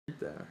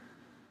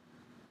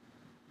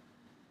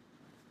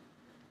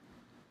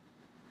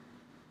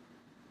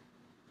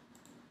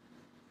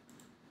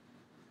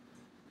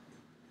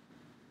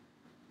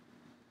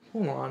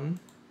Hold on.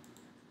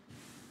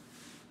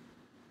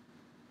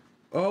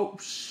 Oh,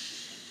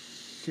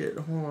 shit.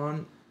 Hold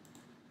on.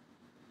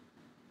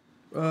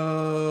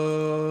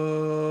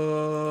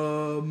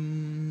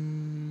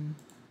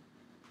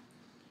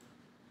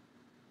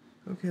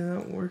 Okay,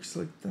 that works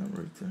like that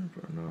right there,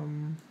 but,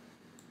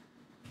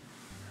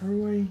 how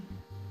do I...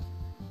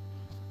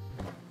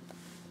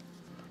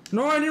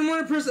 No, I didn't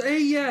want to press A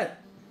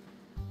yet!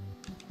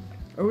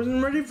 I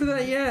wasn't ready for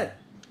that yet!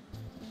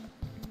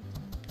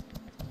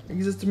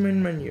 Exit the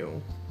main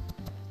menu.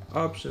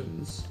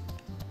 Options.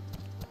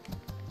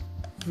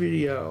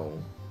 Video.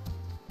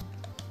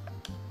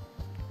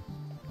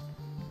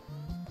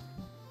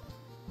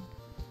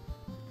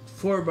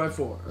 Four by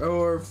 4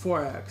 or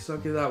 4x.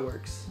 Okay, that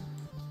works.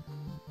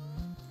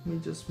 Let me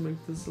just make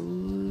this a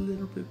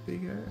little bit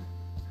bigger.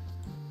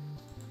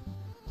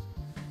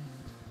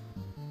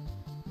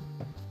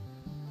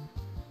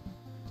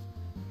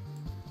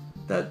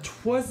 That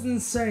was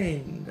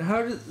insane.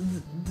 How did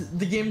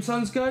the game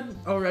sounds good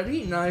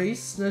already?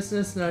 Nice, nice,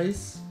 nice,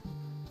 nice.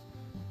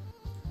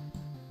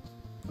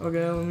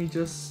 Okay, let me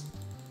just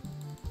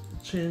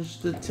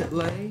change the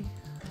titlay.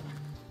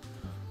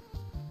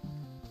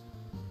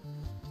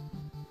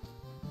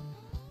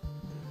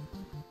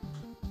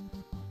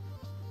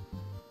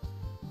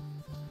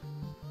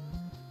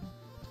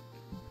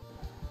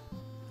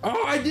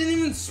 Oh, I didn't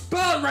even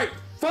spell it right.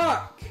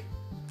 Fuck.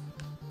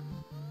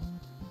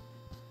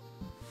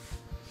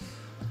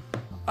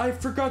 I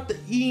forgot the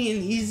E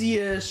in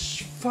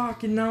easyish.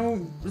 Fuck, and now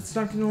it's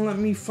not gonna let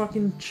me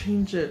fucking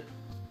change it.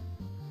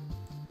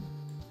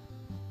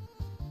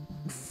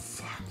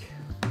 Fuck.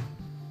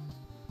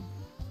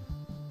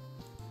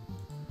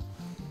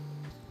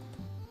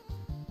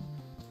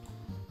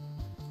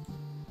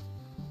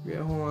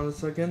 Yeah, hold on a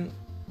second.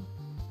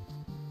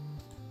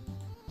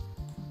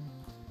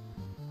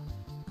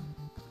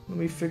 Let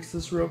me fix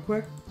this real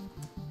quick.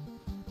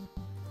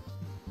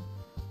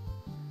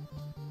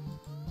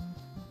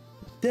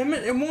 Damn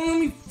it, it won't let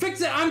me fix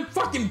it! I'm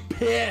fucking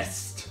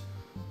pissed!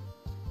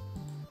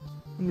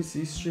 Let me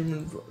see, stream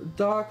info,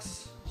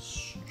 docs,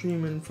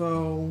 stream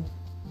info.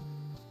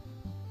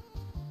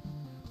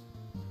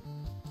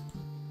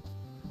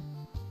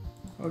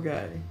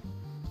 Okay.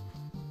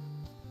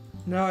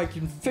 Now I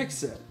can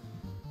fix it.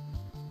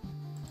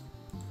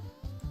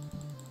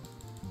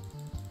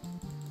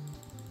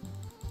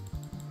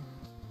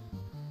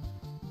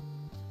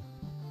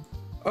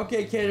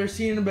 Okay, Kater,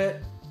 see you in a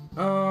bit.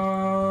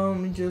 Let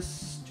me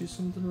just do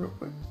something real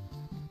quick.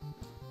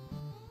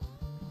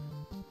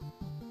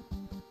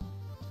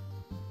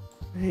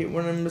 I hate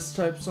when I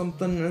mistype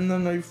something and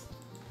then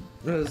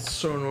it's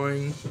so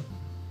annoying.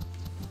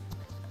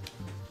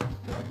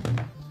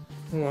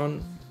 Hold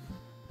on.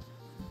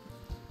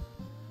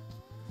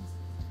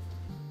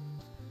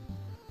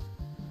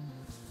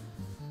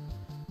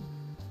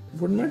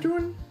 What am I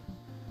doing?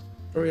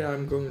 Oh yeah,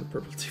 I'm going to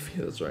Purple TV,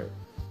 that's right.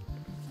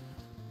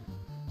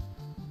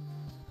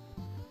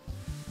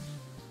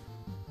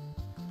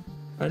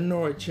 I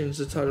know I changed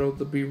the title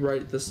to be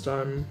right this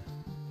time.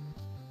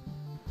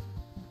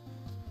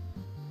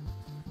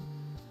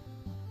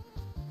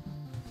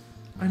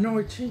 I know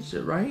I changed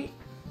it, right?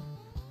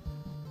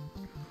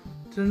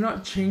 Did I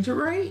not change it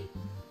right?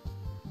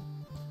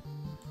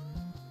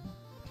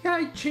 Yeah,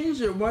 I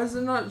changed it. Why is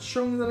it not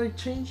showing that I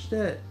changed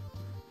it?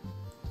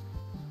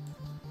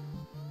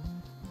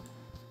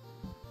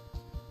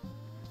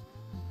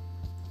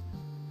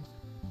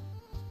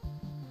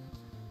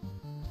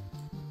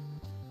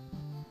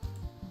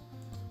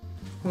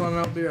 Hold on,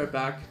 I'll be right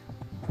back.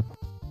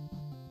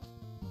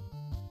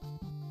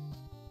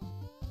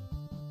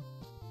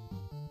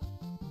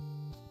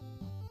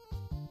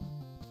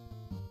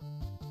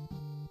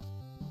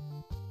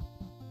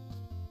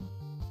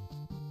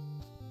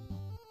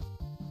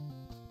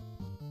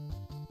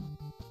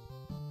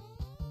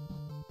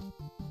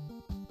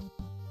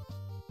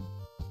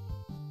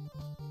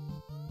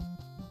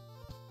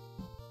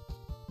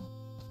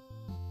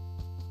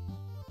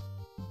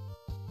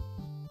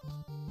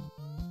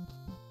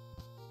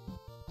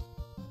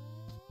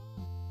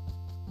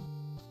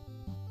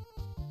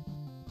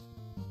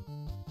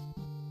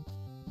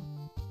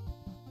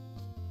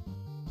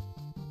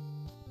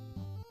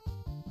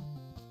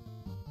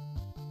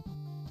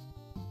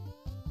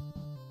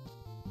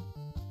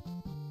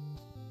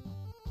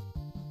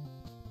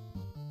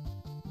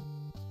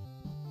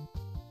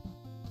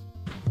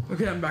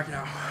 Okay, I'm back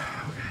now.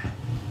 Okay.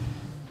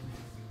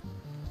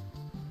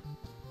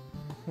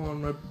 Hold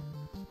on, my...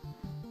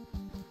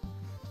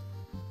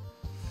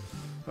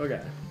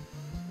 Okay.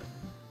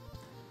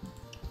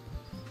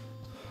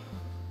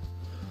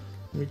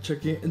 Let me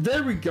check in.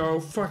 There we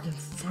go! Fucking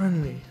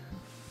finally.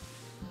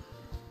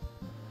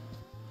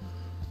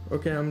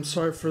 Okay, I'm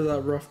sorry for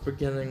that rough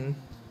beginning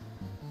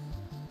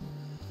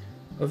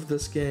of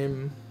this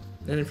game.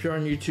 And if you're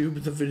on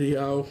YouTube, the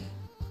video.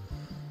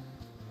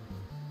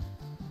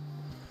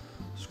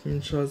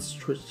 Screenshots,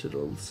 Twitch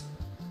titles.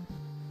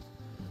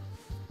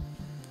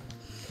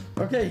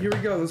 Okay, here we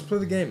go. Let's play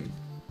the game.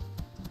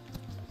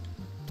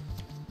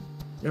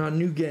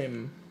 New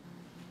game.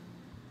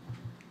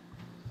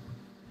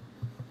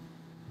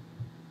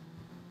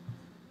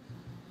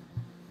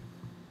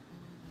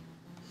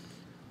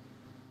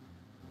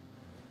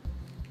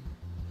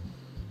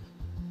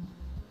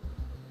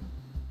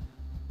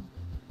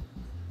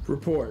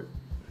 Report.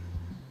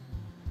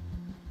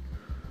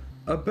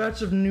 A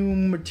batch of new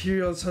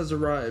materials has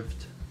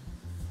arrived.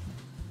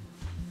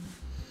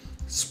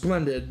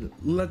 Splendid.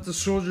 Let the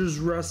soldiers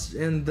rest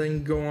and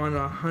then go on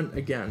a hunt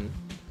again.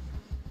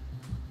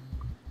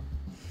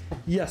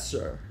 Yes,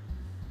 sir.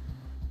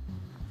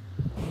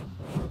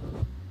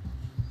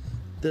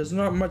 There's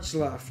not much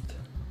left.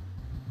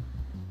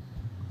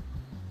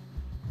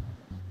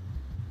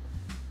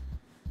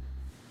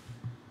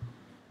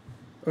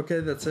 Okay,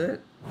 that's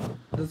it?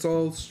 That's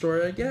all the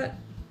story I get?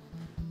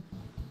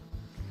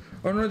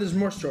 Oh no, there's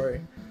more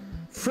story.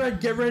 Fred,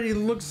 get ready.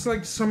 Looks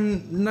like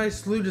some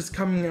nice loot is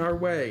coming our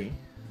way.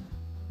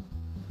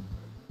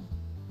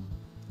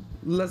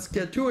 Let's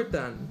get to it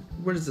then.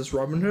 What is this,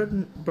 Robin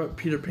Hood? But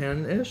Peter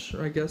Pan-ish,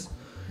 I guess.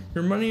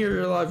 Your money or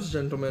your lives,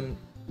 gentlemen.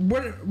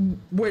 What?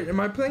 Wait, am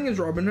I playing as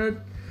Robin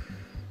Hood?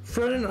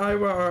 Fred and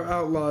Iowa are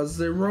outlaws.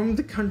 They roam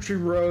the country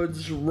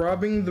roads,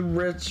 robbing the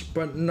rich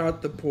but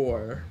not the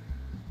poor.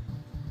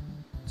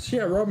 So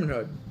yeah, Robin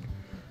Hood.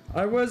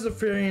 Iowa is a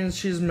fairy and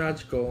she's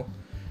magical.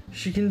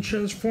 She can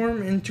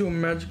transform into a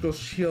magical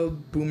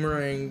shield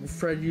boomerang.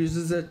 Fred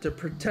uses it to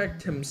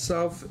protect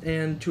himself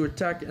and to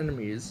attack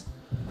enemies.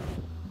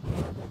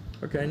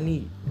 Okay,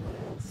 neat.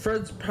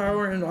 Fred's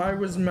power and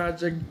Iowa's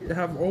magic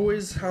have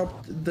always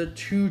helped the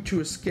two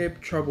to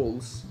escape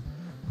troubles.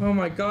 Oh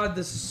my god,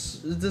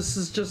 this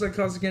is just like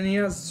classic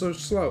NES, so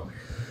slow.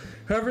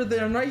 However, they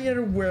are not yet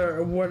aware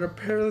of what a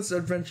perilous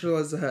adventure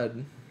lies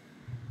ahead.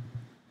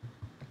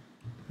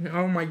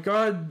 Oh my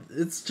god,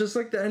 it's just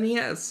like the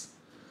NES.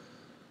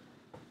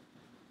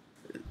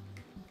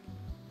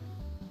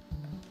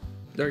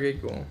 Okay,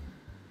 cool.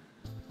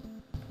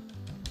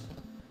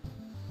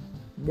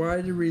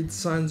 Why to read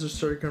signs or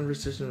start a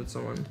conversation with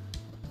someone?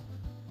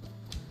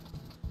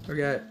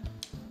 Okay.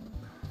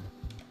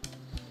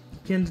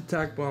 Can't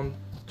attack while I'm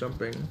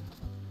jumping.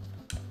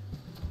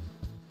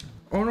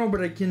 Oh no,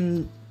 but I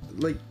can,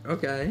 like,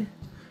 okay.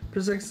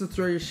 Press X to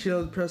throw your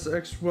shield, press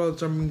X while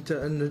jumping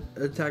to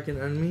attack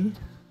an enemy.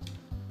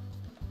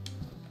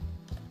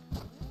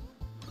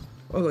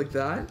 Oh, like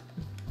that?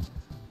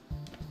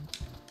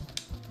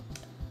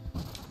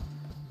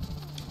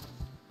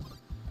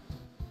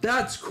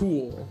 That's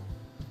cool.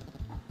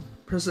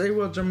 Press A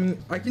while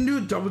jumping. I can do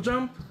a double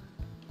jump?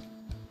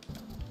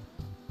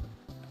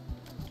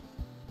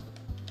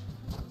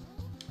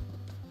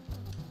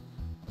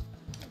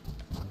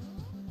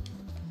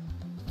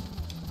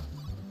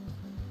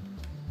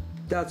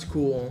 That's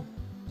cool.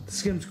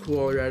 This game's cool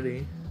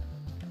already.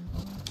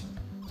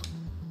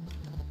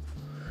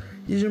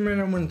 Use your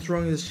mana when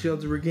throwing the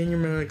shield to regain your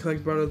mana,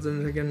 collect bottles,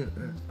 and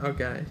again.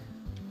 Okay.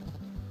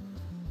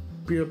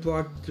 Beat a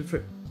block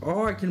to.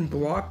 Oh, I can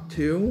block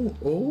too?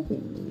 Oh.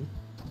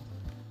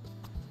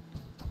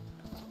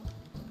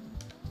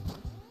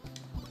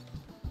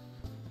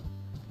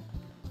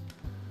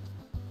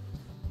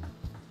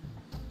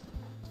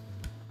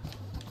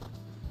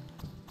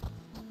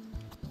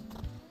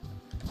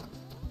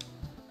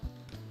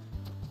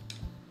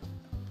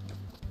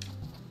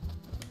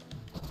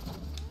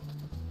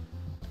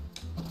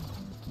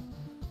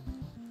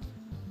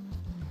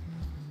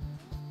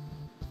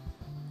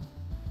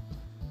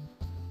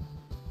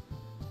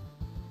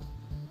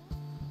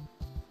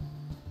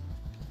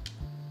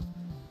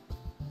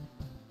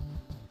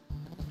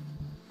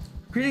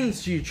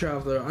 Greetings to you,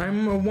 traveler.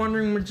 I'm a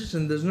wandering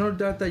magician. There's no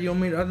doubt that you'll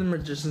meet other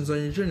magicians on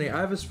your journey. I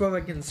have a spell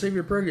that can save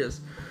your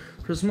progress.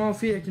 For a small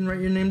fee, I can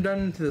write your name down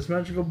into this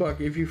magical book.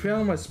 If you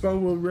fail, my spell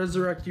will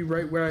resurrect you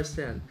right where I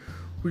stand.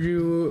 Would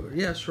you...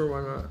 Yeah, sure,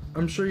 why not?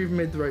 I'm sure you've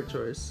made the right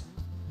choice.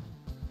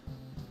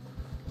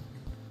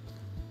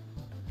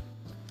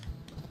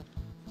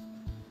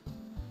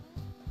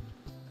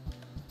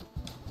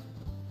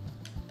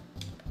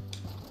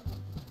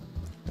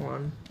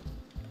 One.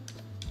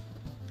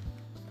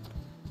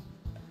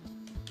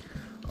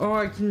 Oh,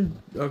 I can...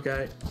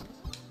 Okay.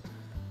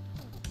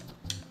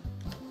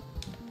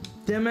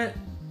 Damn it.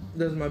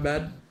 That's my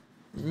bad.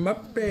 My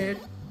bad.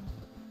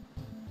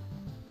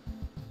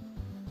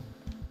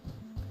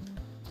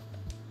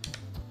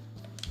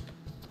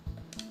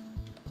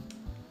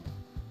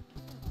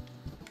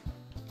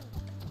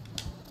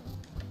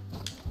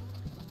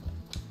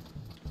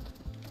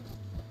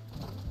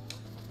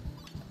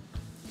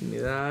 Give me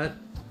that.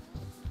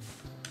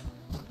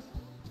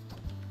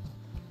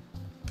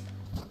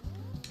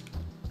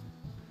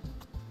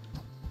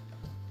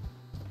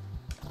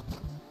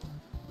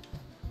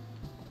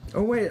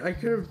 Oh wait, I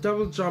could have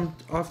double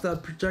jumped off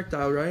that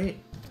projectile, right?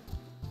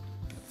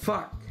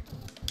 Fuck.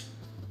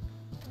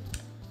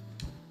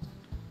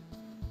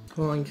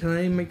 Hold on, can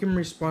I make him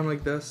respawn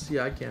like this?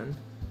 Yeah, I can.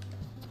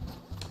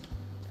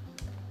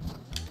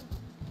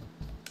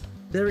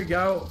 There we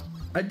go.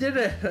 I did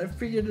it. I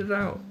figured it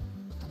out.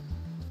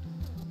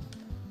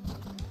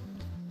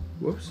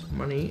 Whoops,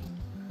 money.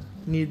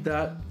 Need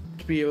that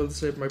to be able to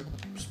save my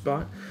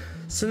spot.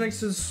 Sit next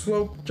to the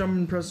slope, jump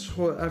and press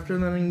hold. After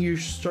landing, you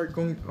start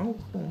going. Oh,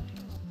 cool.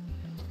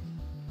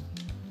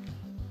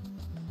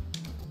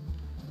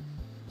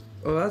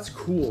 Oh, that's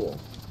cool.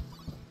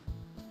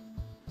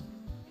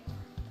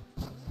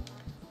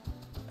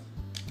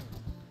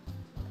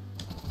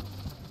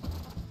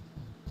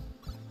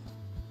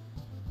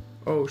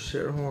 Oh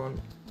shit, hold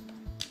on.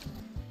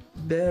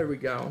 There we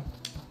go.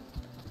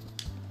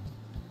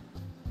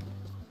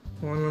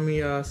 Hold on, let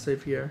me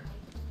save here.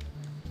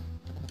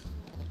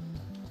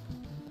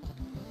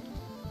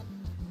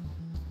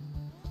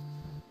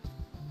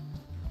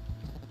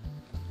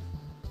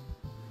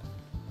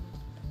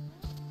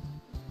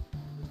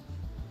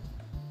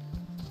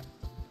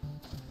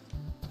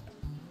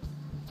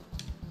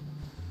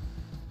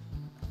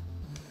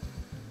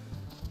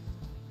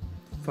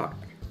 Fuck.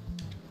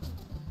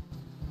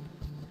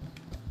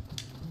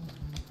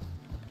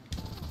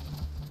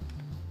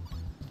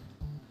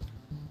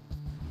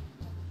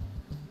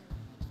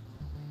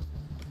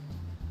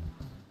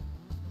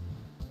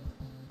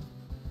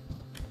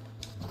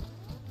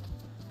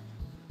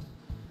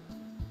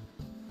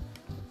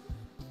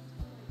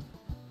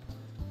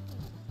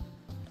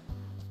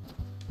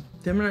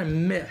 Damn it, I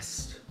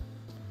missed.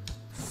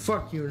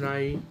 Fuck you,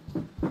 Knight.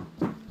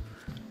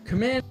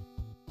 Command.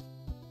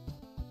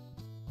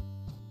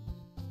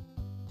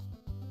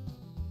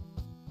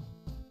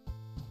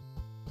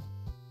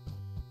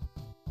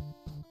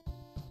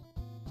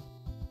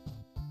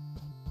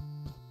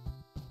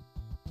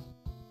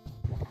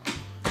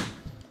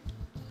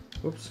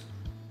 Whoops.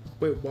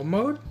 Wait, what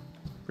mode?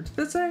 What did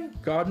that say?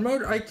 God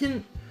mode? I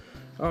can...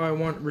 Oh, I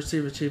want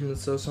receive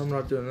achievements though, so I'm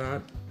not doing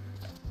that.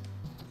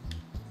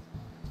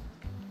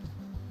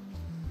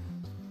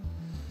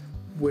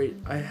 Wait,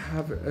 I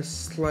have a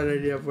slight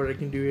idea of what I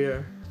can do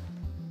here.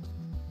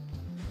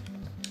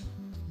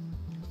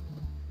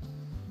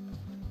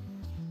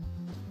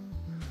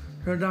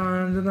 Dun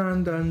dun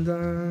dun dun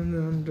dun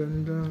dun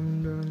dun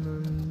dun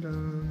dun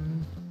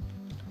dun.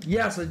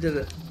 Yes, I did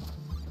it.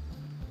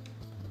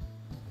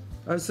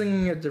 I was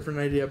thinking a different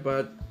idea,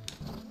 but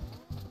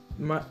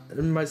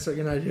my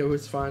second idea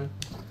was fine.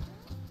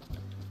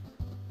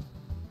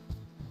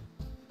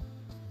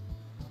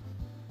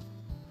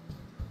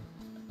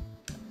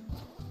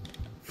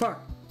 Fuck.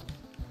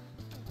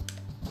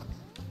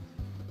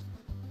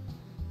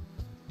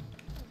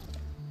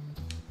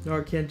 No,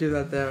 I can't do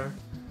that there.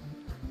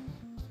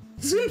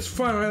 This game's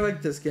fun. I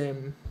like this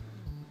game.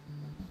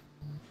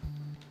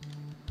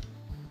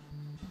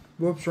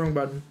 Whoops, wrong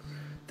button.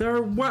 There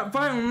are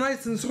violent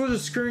knights and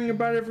soldiers scurrying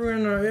about everywhere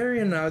in our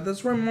area now.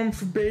 That's why Mom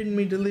forbade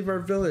me to leave our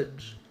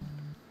village.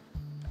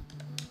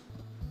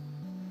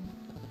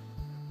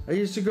 I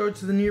used to go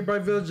to the nearby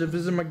village to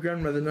visit my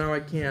grandmother. Now I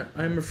can't.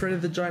 I am afraid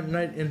of the giant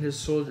knight and his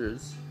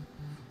soldiers.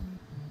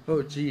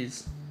 Oh,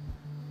 jeez.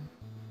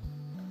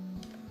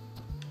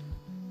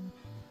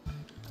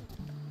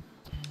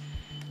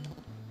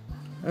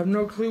 I have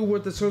no clue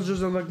what the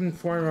soldiers are looking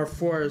for in our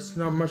forest.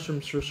 Not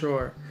mushrooms for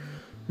sure.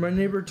 My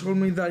neighbor told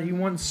me that he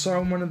once saw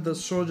one of the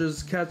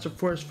soldiers catch a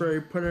forest fairy,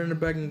 put it in a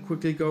bag, and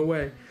quickly go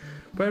away.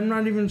 But I'm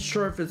not even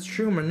sure if it's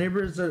true. My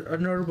neighbor is a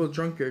notable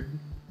drunkard.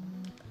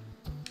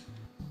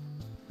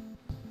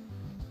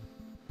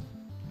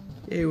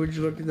 Hey, would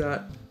you look at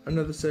that?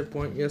 Another save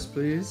point. Yes,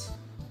 please.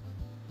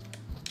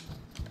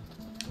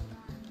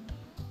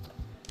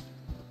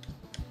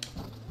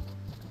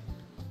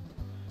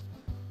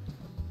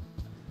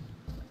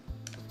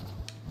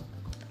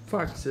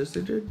 Fuck,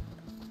 seriously, dude?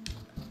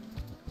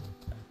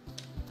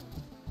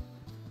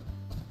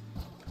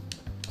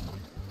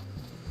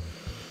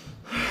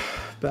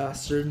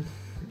 Bastard.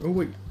 Oh,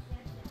 wait.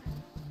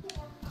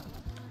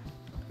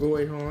 Oh,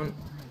 wait, hold on.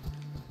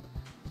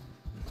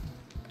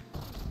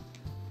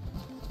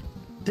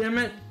 Damn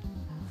it!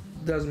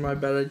 That was my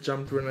bad. I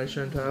jumped when I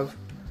shouldn't have.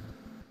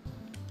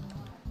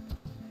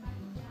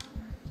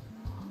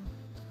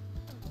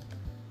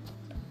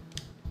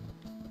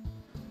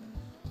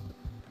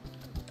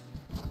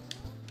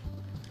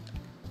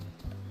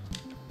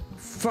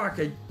 Fuck,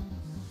 I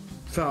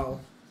fell.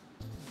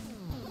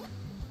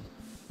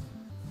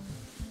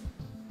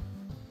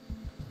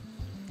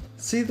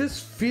 See, this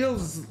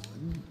feels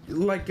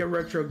like a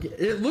retro game.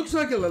 It looks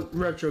like a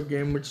retro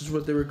game, which is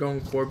what they were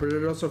going for, but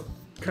it also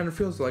kind of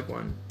feels like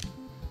one.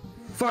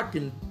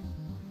 Fucking...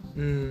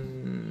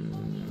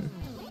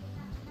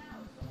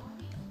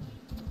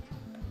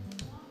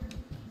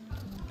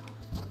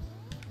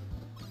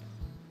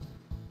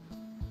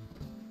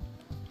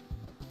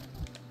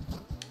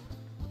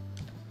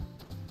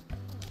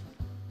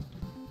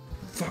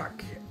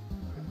 Fuck.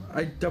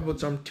 I double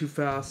jumped too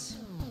fast.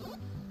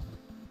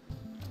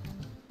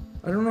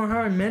 I don't know how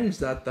I managed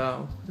that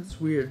though.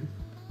 It's weird.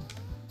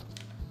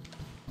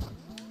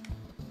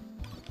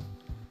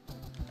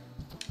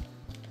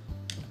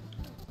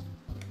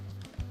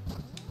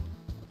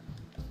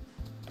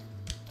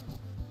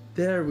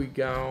 There we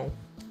go.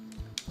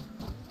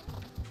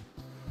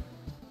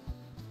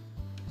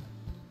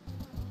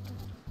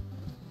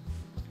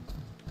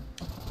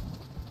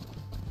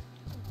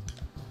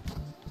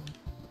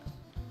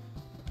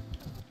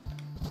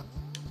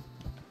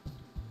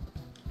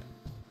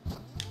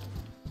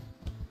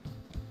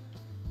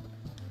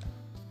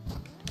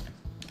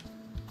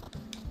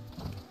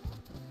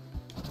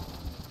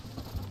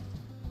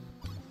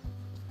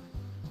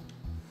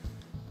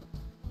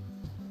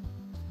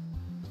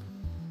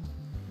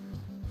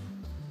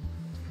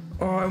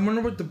 Oh, I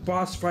wonder what the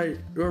boss fight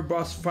or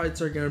boss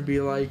fights are gonna be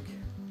like.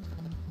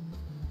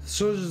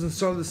 Soldiers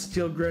install the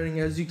steel grating.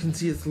 As you can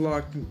see, it's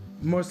locked.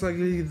 Most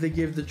likely, they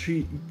gave the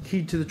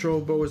key to the troll,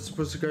 but was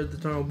supposed to guard the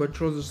tunnel. But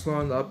trolls are slow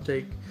on the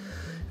uptake.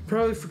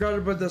 Probably forgot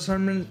about the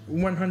assignment,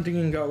 went hunting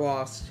and got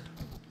lost.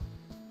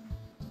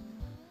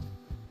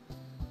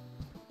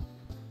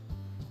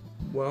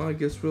 Well, I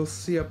guess we'll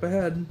see up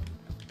ahead.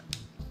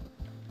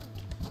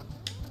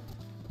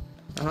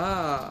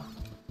 Ah.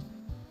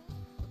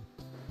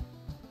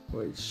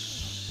 Wait,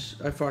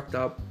 I fucked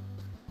up.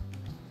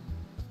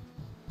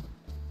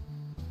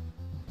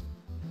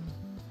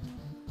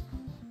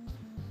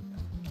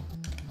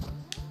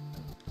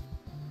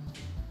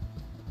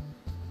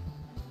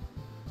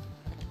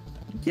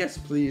 Yes,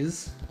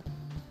 please.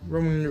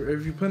 Roman,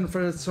 if you put in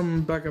front of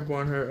someone, back up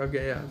on her.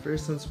 Okay, yeah, very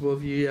sensible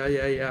of you.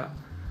 Yeah.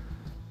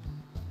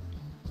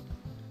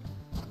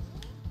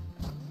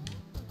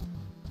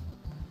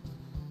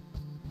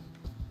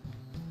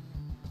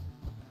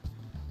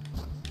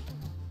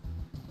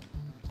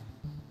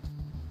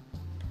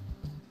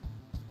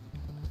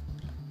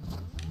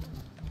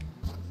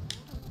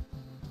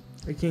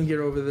 I can't get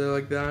over there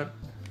like that.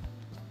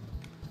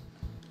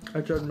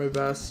 I tried my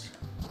best.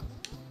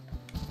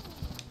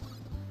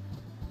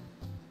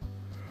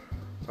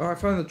 Oh, I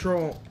found the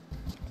troll.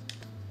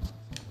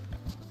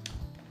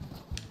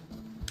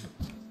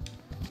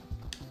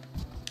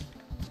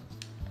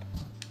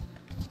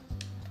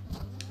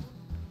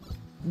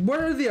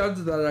 What are the odds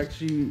of that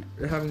actually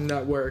having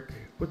that work?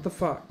 What the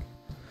fuck?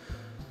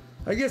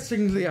 I guess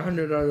technically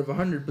 100 out of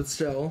 100, but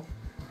still.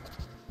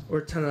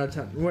 Or 10 out of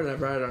 10.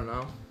 Whatever, I don't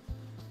know.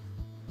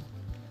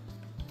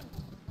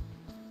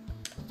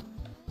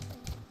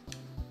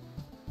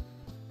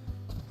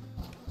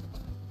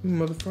 You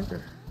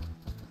motherfucker.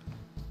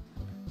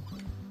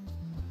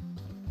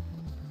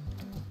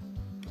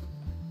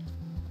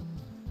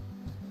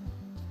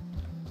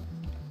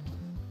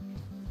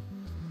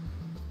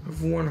 I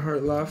have one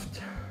heart left.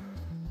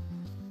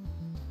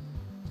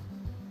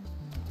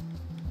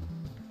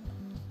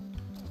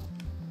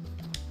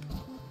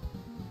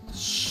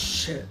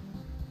 Shit.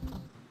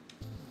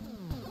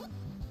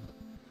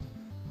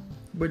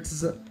 Wait,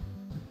 is that...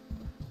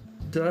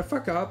 Did I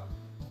fuck up?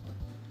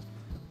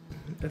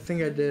 I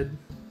think I did.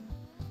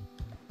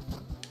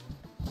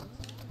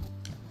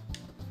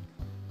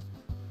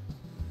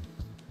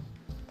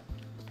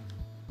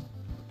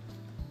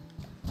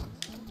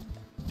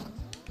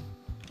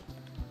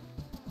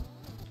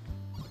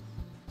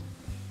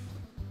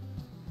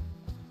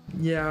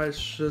 Yeah, I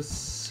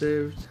just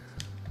saved.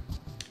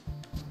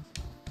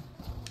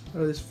 I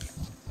just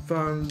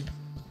found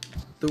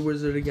the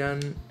wizard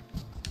again.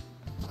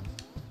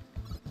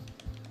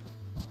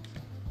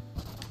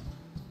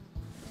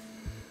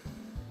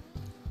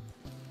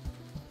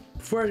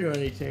 Before I do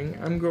anything,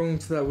 I'm going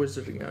to that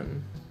wizard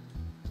again.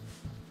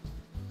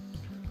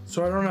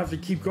 So I don't have to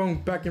keep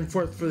going back and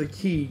forth for the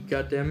key,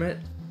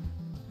 goddammit.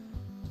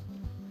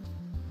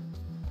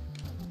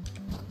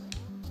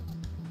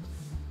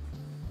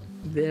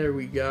 There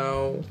we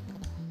go.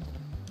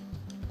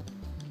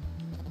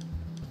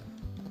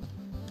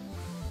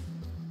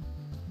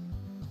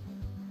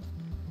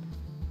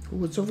 Ooh,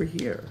 what's over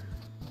here?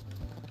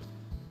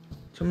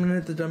 Someone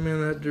hit the dummy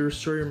on the head to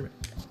restore your...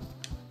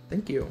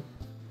 Thank you.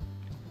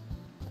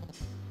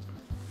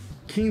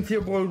 King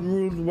Theobald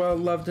ruled well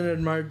loved and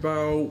admired by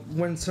all.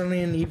 When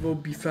suddenly an evil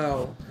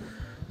befell,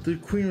 the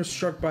queen was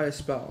struck by a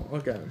spell.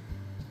 Okay.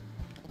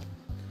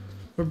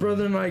 My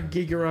brother and I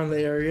gig around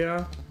the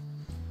area.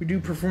 We do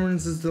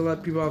performances to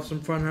let people have some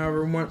fun.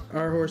 However,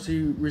 our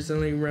horsey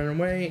recently ran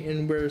away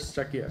and we're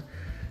stuck here.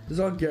 It's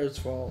all Garrett's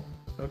fault.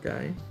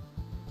 Okay.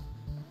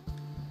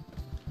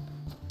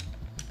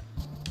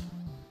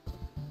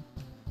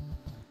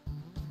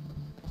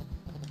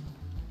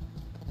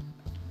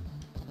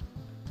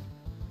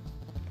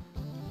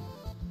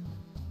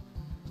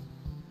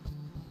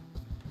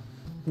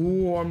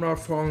 Ooh, I'm not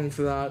falling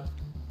for that.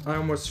 I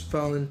almost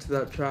fell into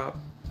that trap.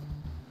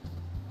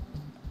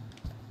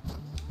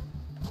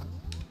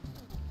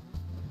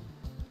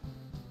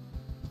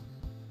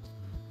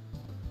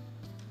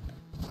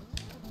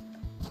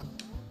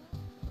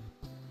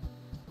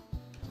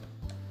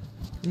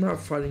 I'm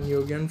not fighting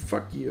you again.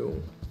 Fuck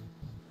you.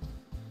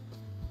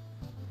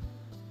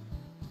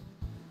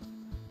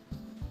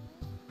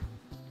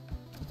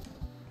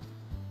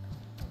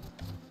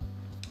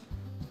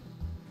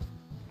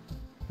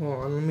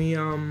 Hold on, let me,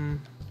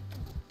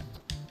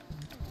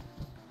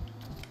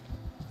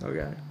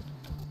 okay.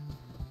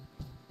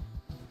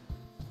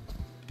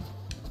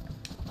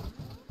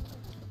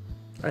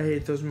 I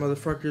hate those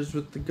motherfuckers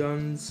with the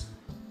guns.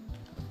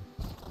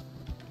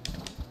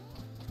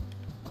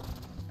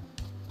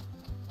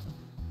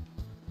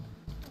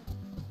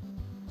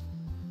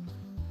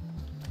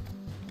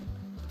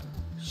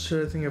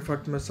 Shit, I think I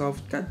fucked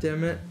myself. God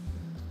damn it.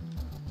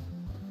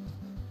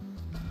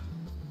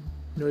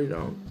 No, you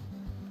don't.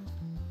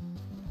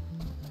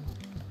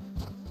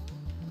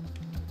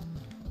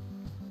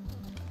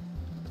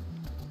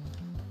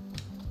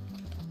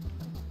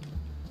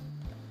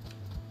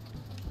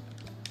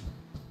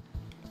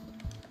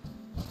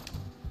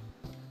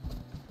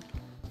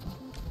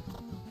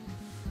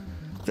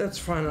 That's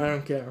fine, I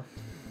don't care.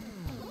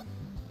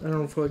 I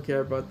don't fully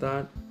care about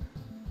that.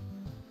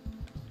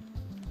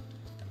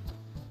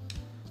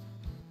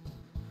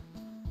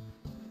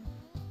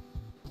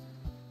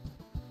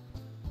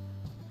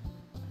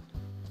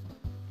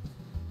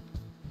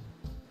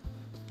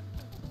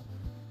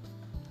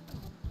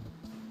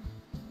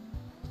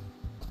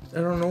 I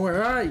don't know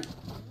where I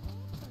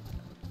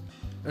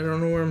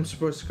don't know where I'm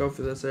supposed to go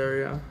for this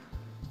area.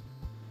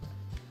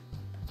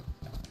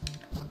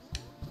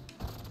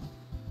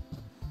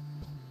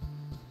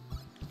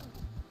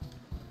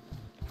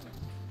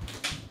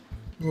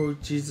 Oh,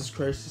 Jesus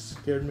Christ, this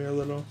scared me a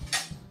little.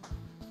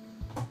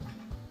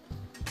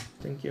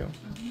 Thank you.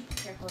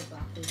 Careful, the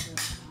broccoli's really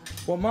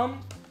hot. What, Mom?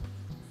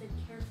 I said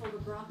careful,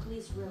 the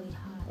broccoli's really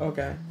hot.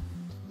 Okay.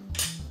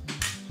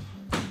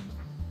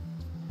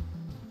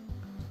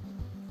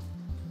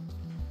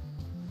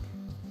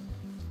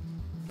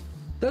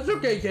 That's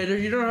okay, Kater.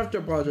 You don't have to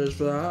apologize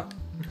for that.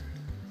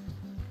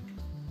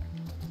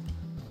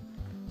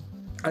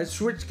 I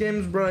switched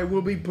games, but I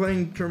will be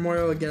playing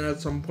Turmoil again at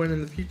some point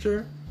in the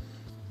future.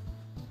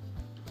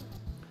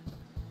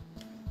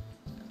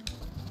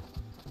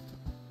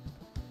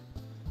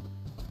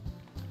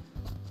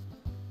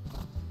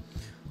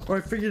 Oh, I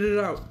figured it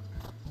out.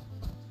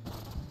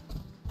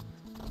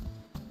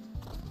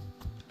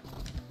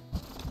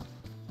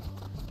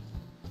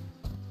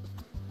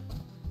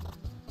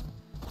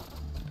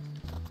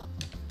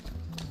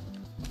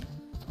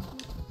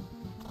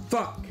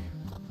 Fuck.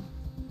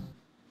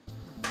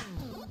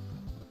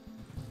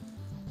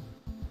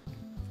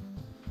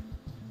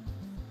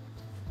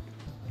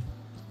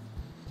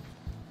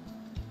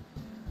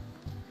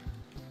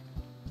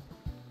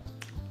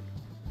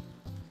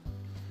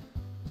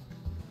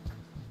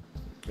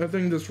 I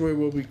think this way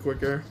will be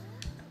quicker.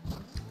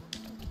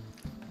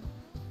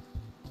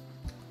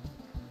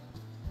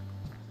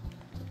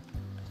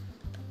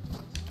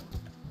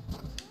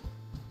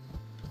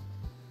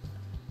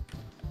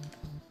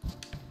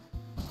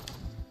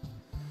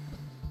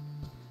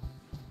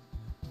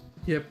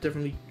 Yep,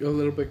 definitely a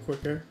little bit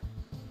quicker.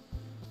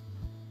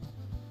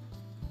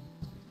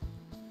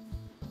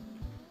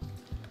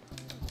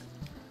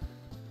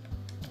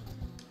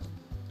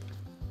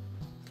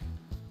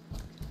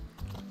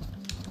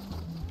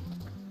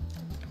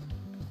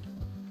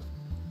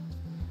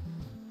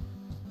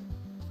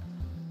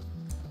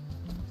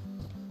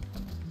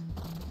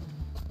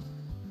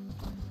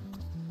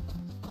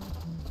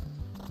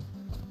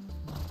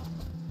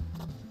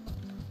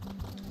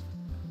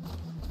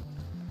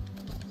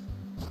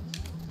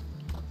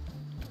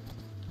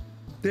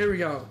 There we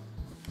go.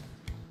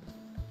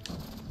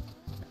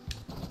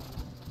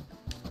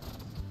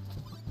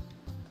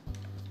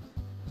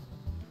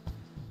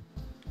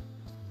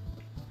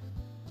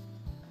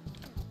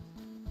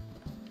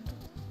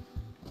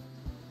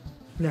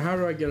 Now how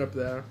do I get up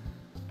there?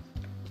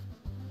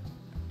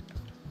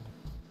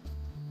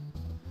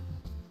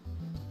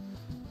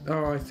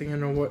 Oh, I think I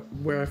know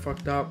where I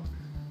fucked up.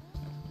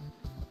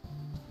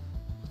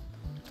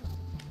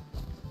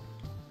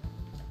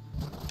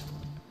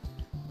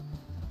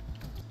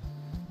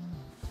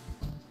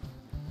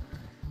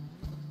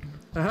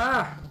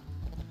 Aha!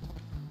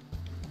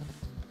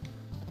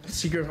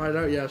 Secret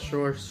hideout? Yeah,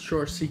 sure,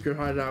 secret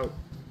hideout.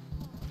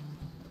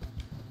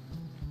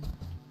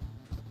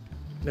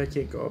 I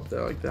can't go up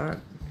there like that.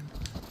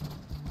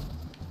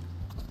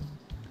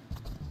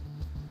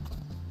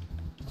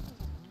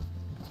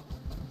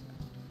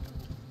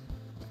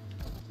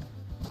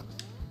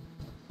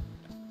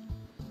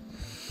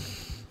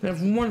 I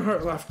have one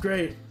heart left,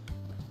 great.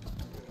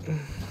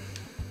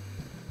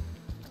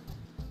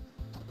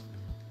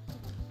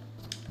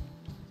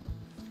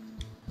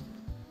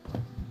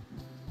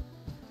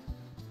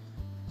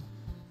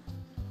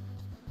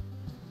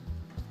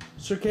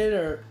 So,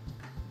 Kater,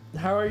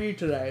 how are you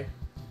today?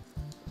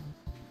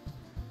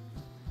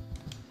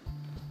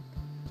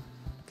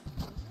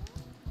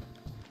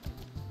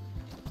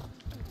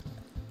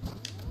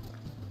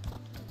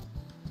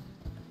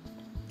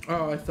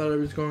 Oh, I thought I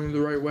was going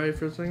the right way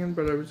for a second,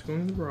 but I was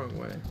going the wrong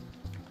way.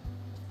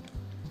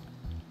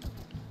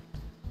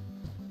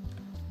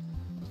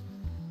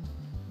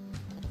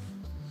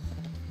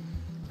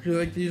 Do you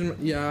like to use my...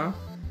 Yeah.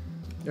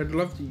 I'd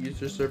love to use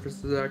your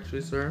services,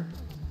 actually, sir.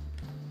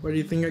 Why do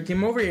you think I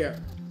came over here?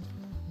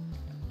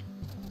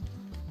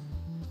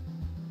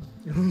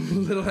 A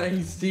little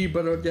angsty,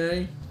 but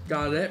okay.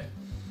 Got it.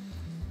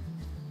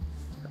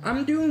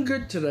 I'm doing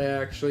good today,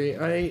 actually.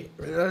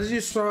 As you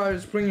saw, I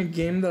was playing a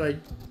game that I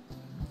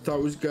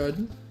thought was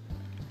good.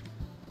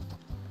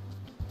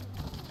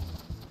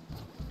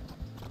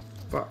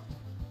 Fuck.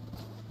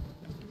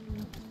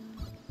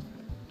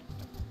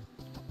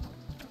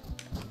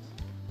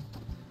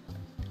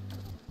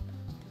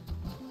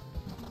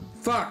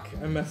 Fuck,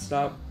 I messed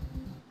up.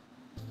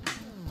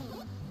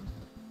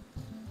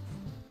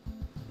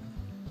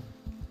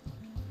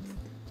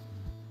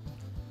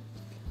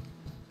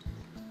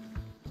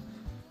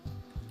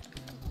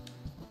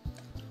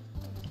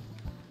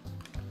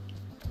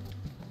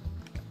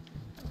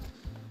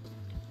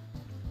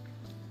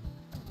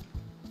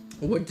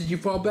 What, did you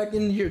fall back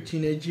into your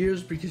teenage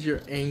years because you're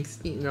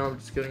angsty? No, I'm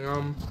just kidding.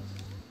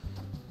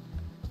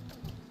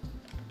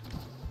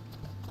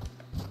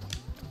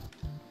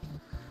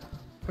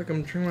 Fuck,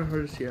 I'm trying my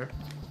hardest here.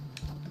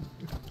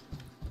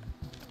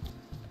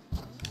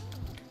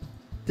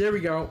 There we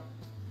go.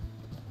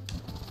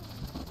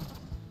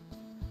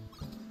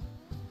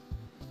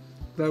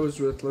 That was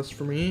worthless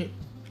for me.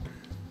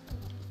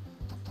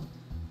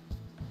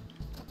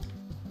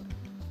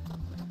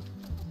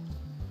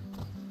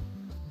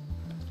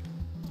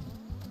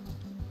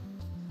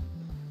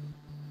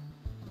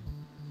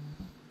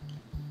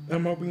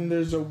 I'm hoping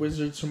there's a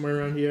wizard somewhere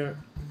around here.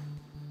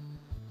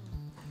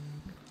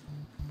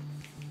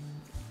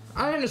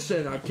 I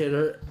understand that,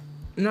 kid.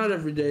 Not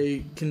every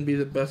day can be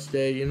the best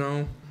day, you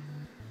know?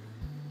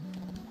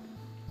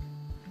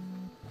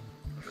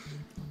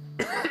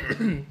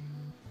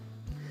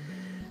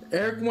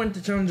 Eric went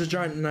to challenge a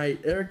giant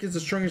knight. Eric is the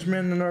strongest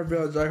man in our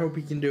village. I hope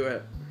he can do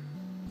it.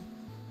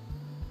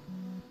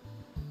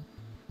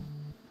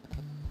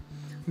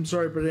 I'm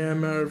sorry, but I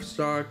am out of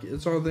stock.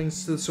 It's all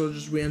thanks to the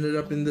soldiers we ended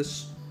up in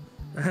this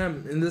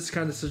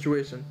kind of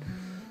situation.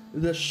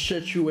 This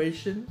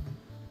situation?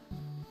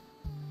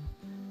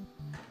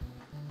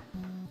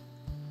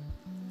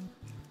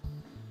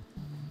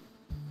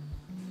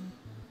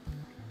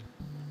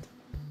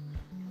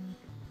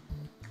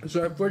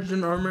 So I forged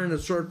an armor and a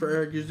sword for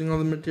Eric using all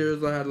the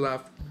materials I had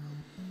left.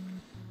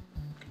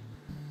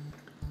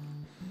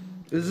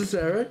 Is this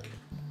Eric?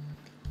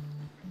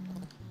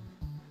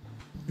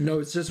 No,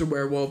 it's just a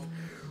werewolf.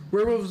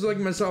 Werewolves like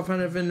myself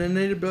have an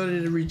innate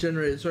ability to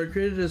regenerate, so I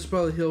created a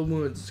spell to heal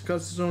wounds. It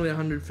costs only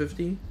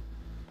 150.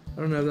 I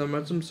don't have that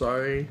much, I'm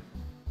sorry.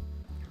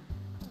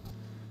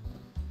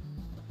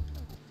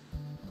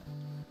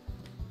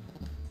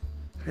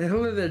 Hey,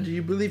 hello there, do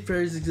you believe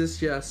fairies exist?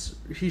 Yes.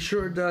 He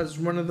sure does.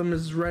 One of them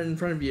is right in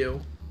front of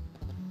you.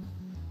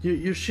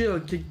 Your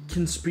shield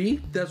can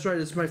speak? That's right,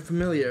 it's my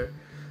familiar.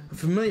 A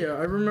familiar?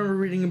 I remember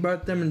reading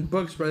about them in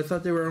books, but I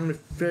thought they were only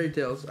fairy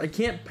tales. I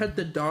can't pet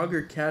the dog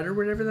or cat or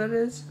whatever that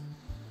is?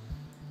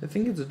 I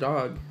think it's a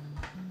dog.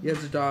 Yeah,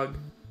 it's a dog.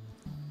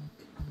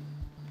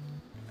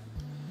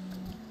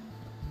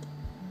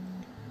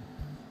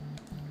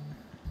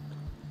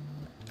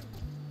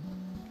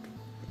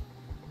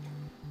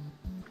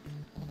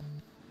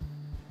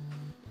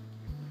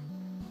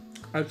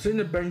 I've seen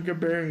a banker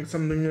bearing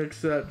something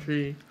next to that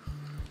tree.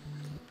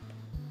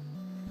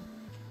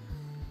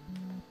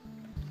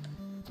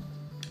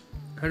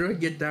 How do I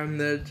get down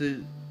there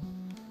to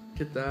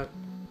get that?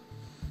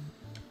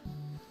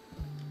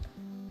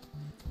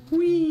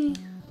 Whee!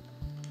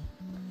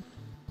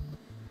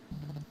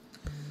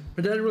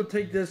 My dad will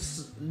take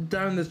this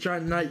down this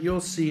giant knight, you'll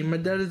see. My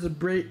dad is the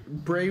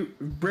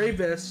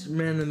bravest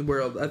man in the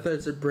world. I thought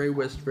it said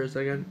bravest for a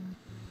second.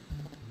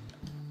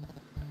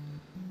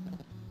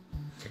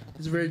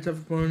 He's a very tough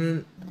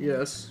opponent,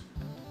 yes.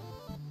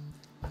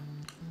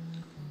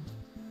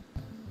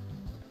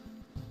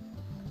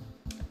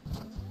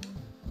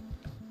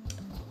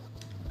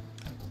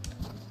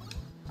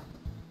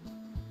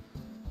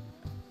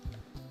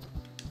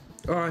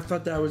 Oh, I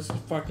thought that was a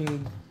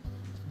fucking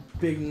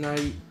big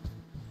knight.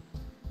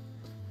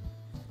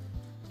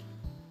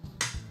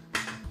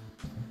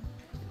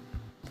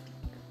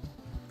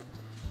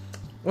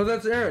 Well,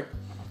 that's Eric.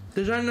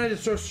 The giant knight is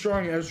so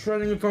strong. I was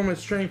fighting with all my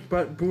strength,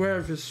 but beware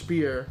of his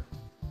spear.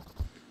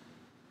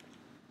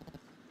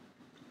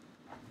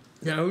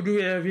 Now, who do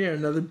we have here?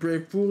 Another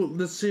brave fool?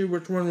 Let's see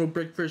which one will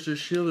break first, his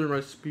shield or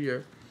my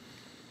spear.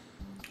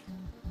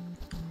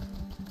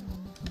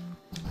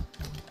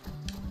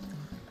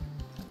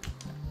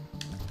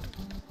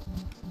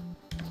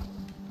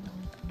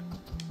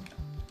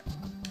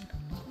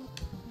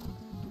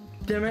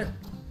 Damn it.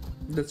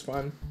 That's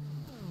fine.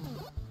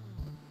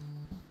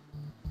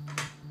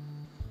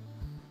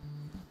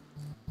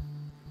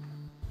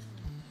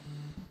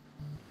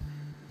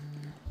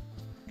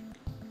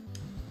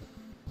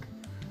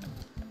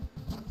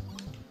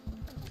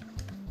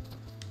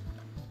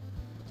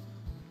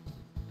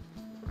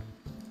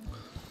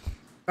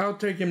 I'll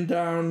take him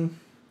down.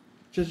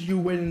 Just you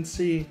wait and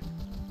see.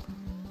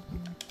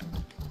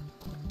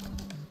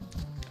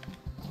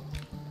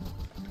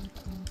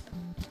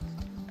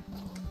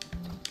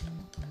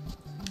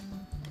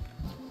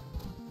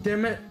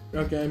 Damn it.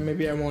 Okay,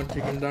 maybe I won't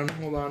take him down.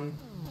 Hold on.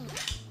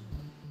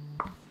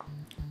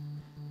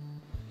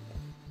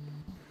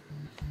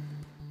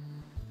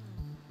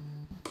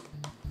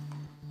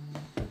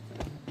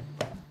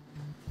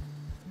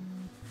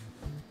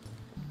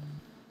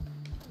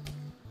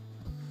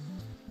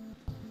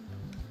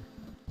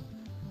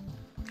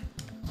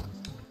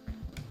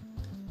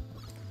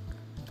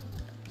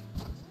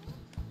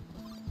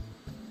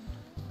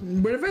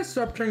 What if I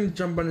stop trying to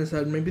jump on his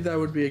head? Maybe that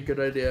would be a good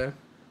idea.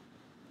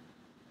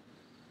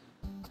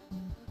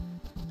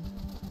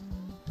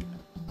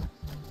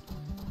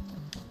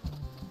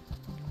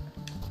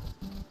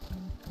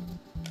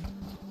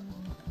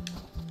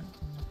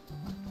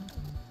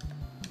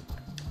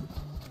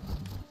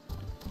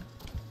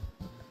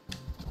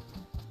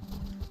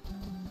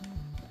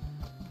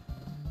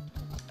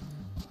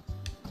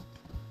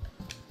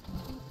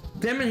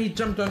 Damn it, he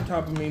jumped on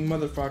top of me,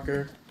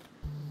 motherfucker.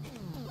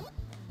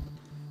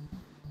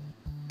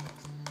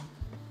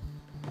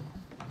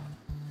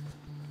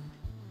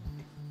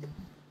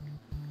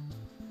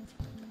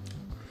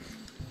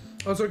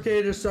 It's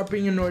okay to stop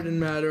being annoyed and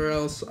mad, or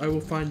else I will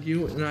find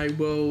you and I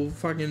will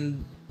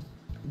fucking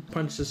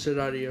punch the shit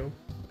out of you.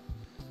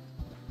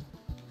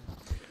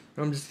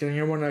 I'm just kidding,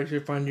 I won't actually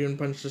find you and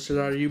punch the shit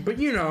out of you, but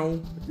you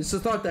know, it's the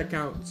thought that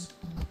counts.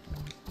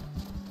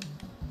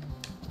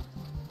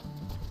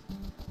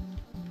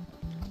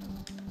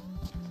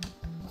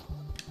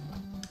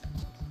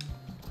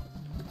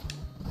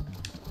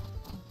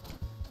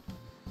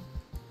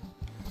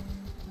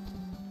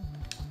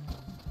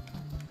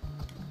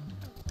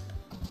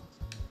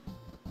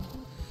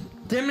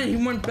 Damn it, he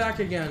went back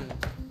again.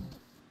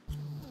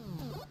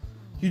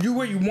 You do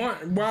what you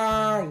want.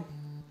 Wow.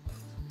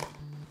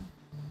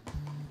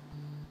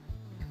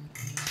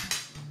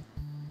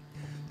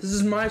 This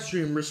is my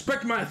stream.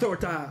 Respect my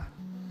authority. I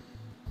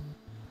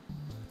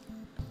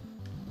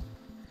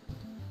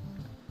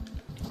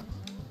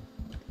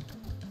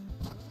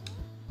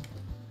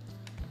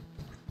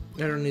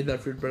don't need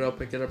that food, but I'll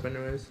pick it up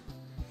anyways.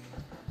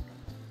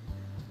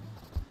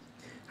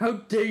 How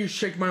dare you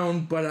shake my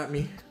own butt at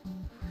me?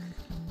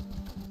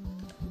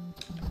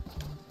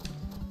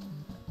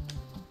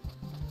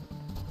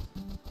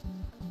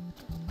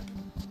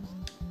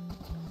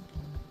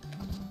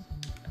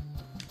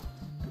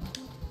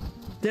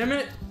 Damn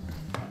it!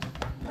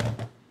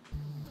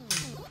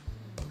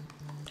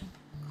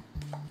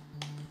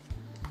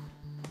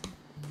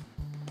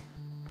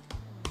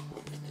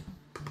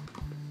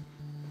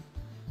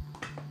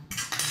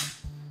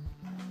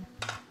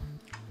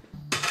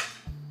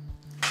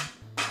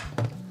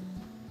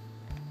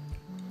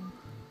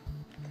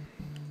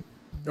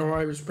 Oh,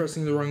 I was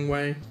pressing the wrong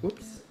way.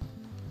 Whoops.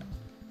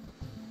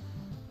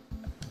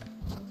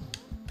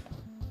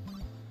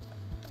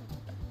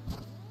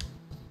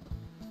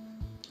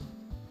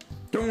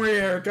 Don't worry,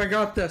 Eric, I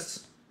got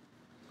this.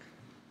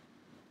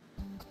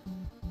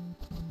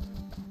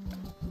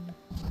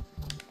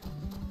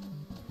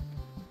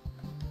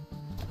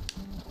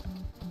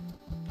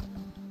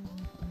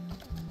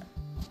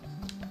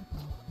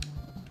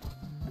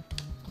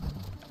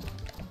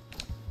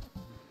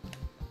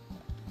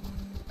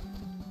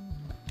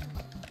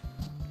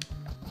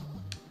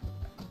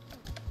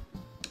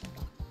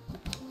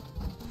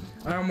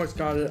 I almost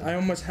got it. I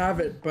almost have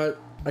it, but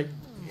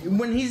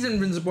when he's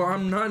invincible,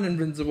 I'm not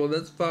invincible.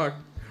 That's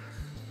fucked.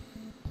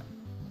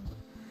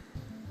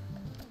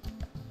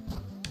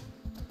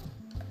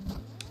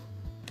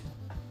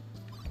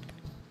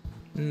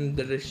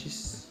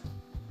 Delicious.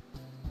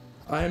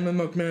 I am a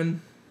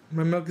milkman.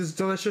 My milk is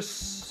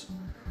delicious.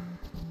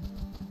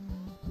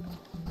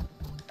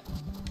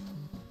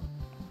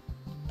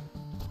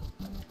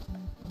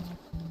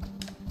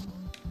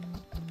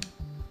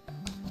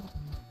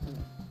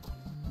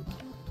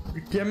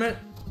 Damn it.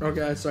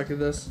 Okay, I suck at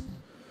this.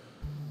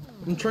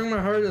 I'm trying my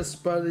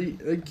hardest, but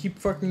I keep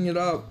fucking it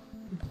up.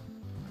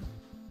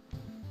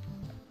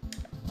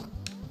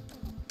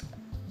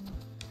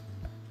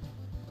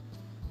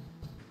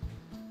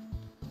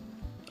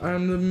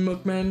 I'm the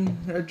milkman.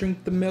 I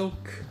drink the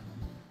milk.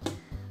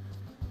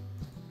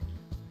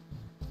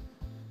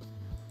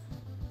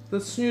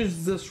 Let's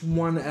snooze this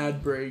one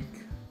ad break.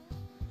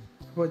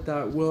 How about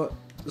that? Well,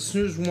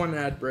 snooze one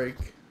ad break.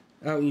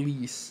 At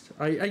least.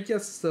 I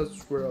guess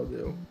that's what I'll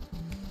do.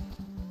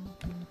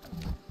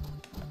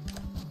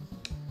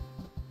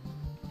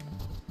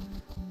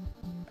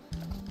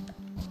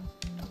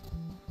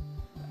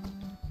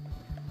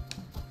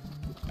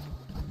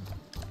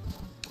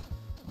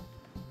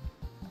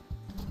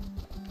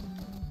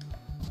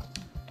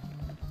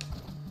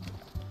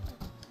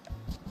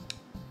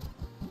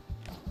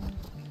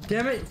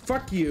 Damn it,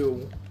 fuck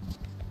you.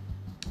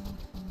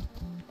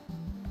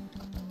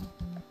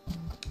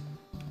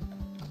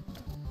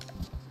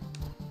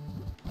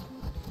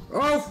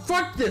 Oh,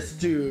 fuck this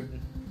dude.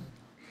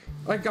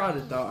 I got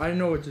it though. I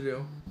know what to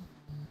do.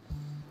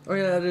 Oh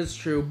yeah, that is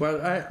true,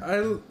 but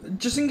I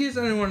just in case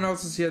anyone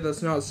else is here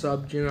that's not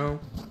subbed, you know.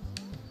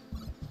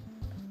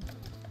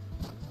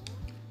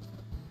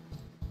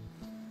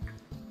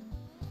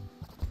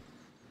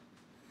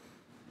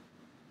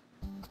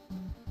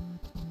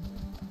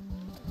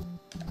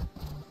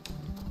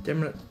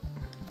 Damn it.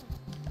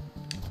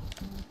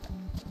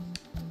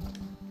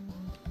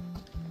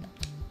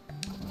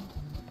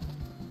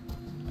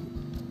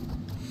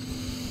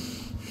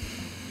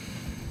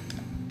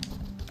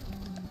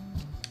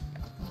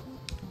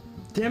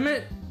 Damn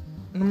it!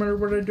 No matter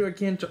what I do, I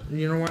can't.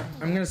 You know what?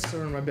 I'm gonna sit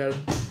on my bed.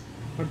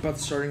 My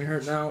butt's starting to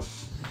hurt now.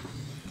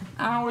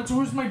 Ow! It's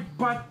always my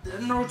butt.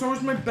 No, it's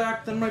always my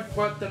back, then my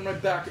butt, then my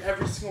back.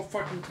 Every single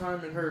fucking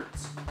time it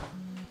hurts.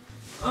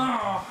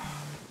 Oh.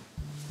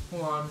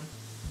 Hold on.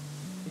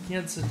 I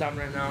can't sit down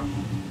right now.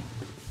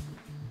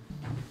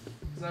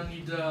 Because I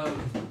need to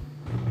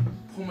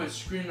pull my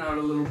screen out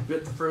a little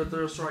bit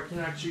further so I can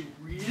actually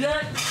read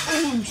it.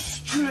 Oh,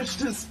 stretch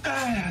this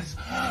ass.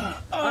 I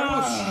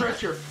don't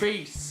stretch your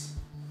face.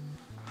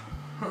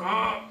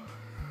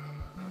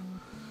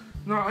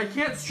 No, I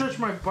can't stretch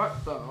my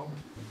butt though.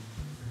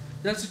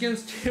 That's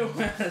against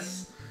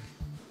TOS.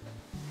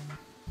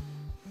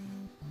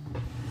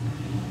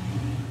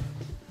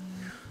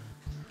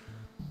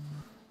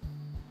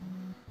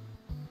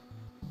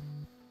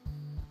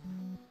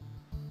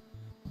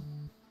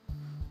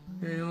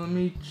 Okay, let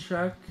me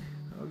check.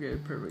 Okay,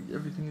 perfect.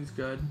 Everything is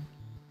good.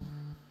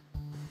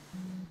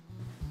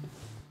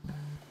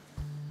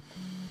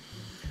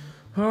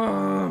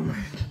 My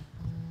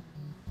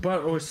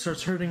butt always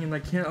starts hurting and I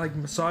can't like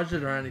massage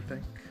it or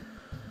anything.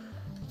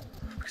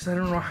 Because I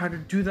don't know how to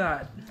do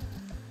that.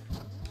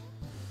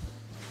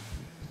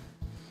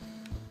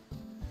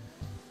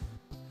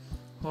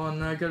 Hold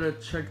on, I gotta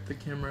check the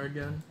camera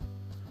again.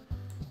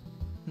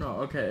 No,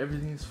 okay,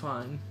 everything's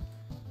fine.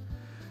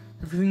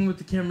 Everything with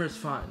the camera is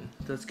fine.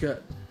 That's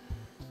good.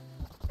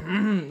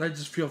 I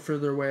just feel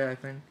further away, I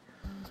think.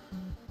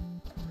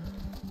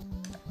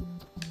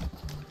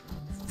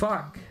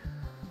 Fuck.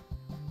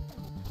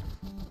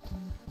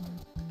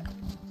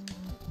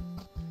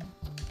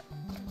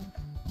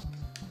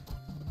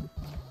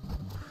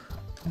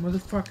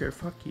 Motherfucker,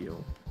 fuck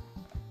you.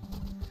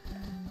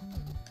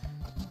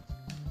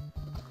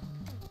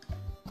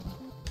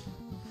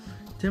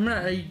 Damn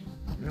it,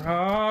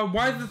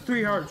 why the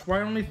 3 hearts?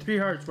 Why only 3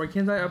 hearts? Why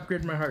can't I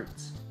upgrade my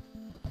hearts?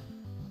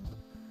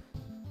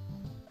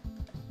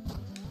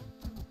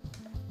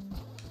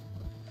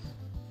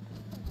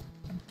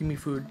 Give me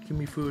food, give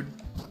me food.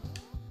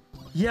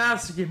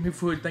 Yes, give me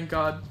food, thank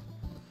God.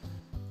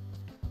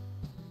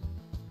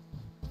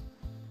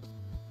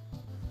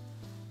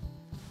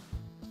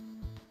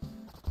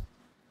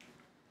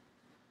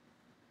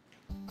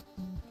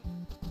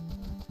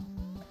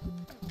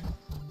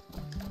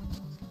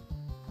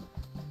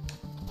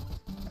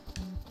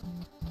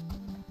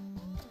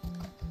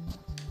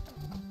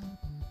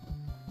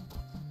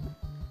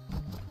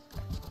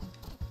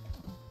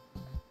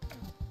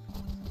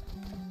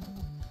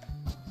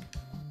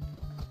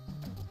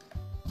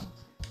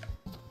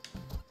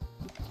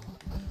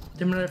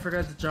 Damn it, I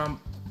forgot to jump.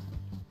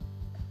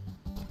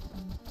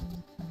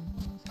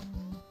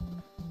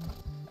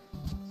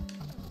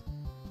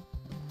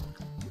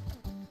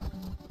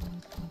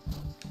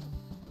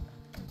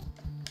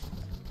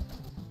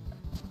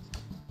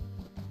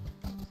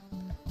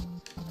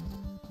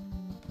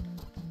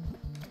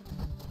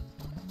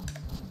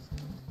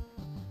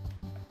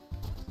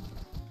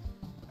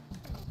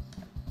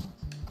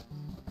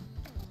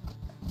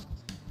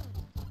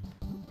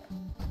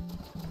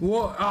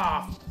 Whoa,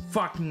 ah,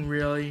 fucking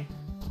really?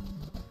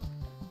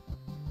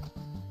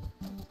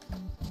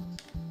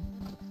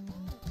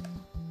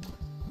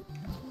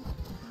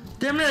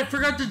 Damn it, I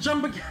forgot to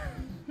jump again.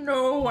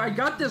 No, I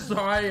got this though.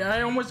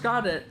 I almost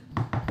got it.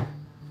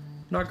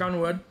 Knock on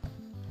wood.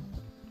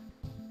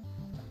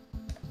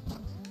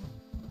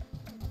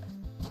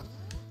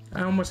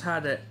 I almost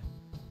had it.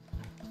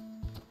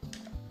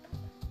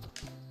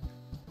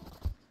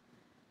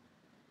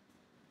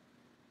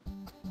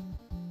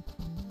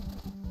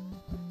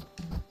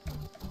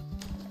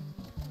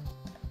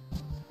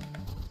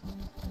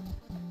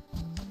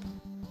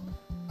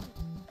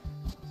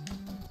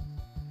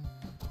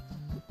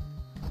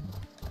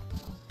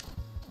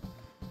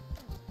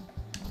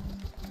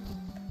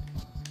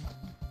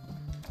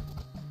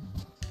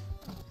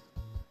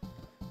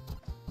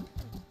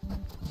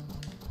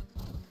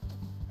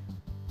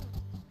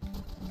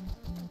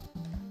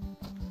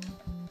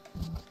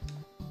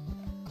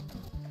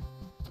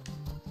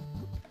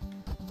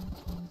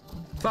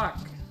 Fuck.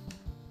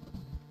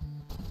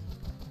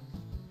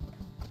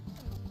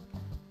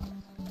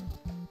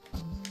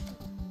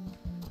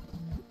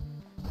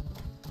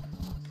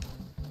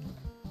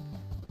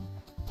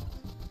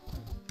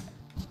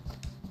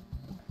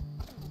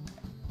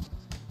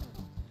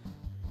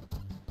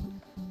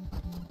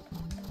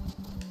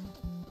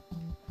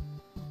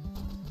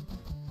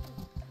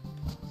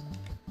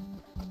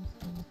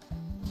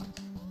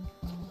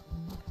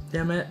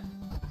 Damn it.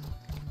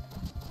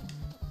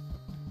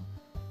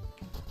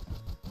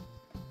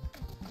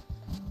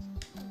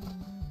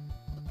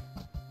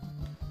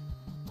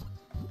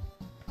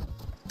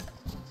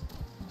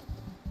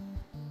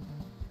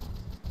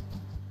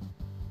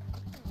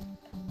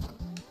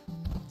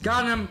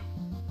 Got him!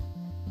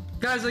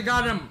 Guys, I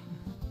got him!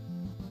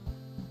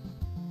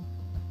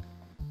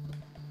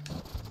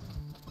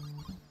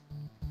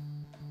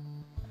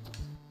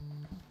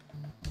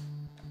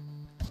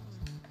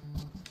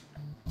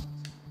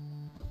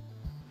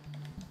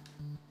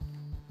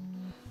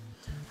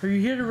 Are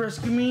you here to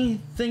rescue me?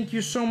 Thank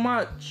you so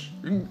much.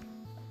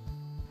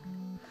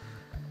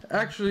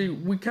 Actually,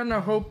 we kind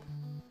of hope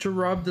to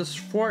rob this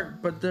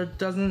fort, but there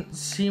doesn't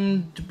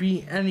seem to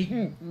be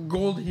any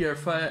gold here,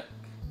 but...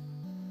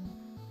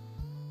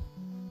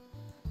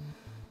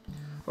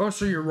 Oh,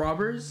 so you're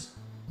robbers?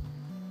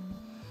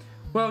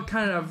 Well,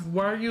 kind of.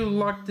 Why are you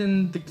locked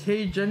in the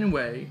cage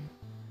anyway?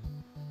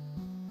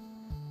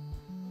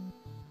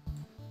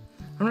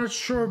 I'm not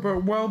sure,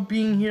 but while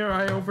being here,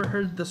 I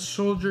overheard the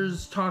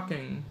soldiers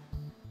talking.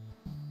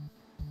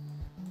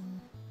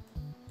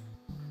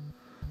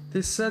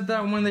 They said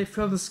that when they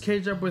fill this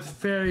cage up with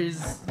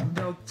fairies,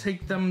 they'll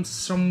take them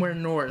somewhere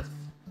north.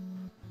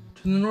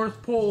 To the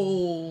North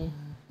Pole.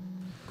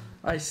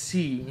 I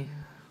see.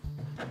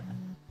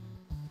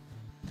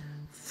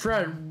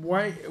 Fred,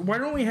 why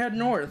don't we head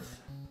north?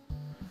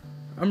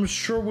 I'm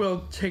sure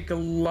we'll take a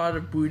lot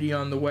of booty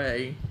on the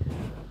way.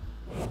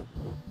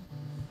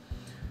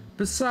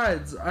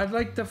 Besides, I'd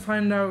like to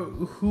find out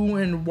who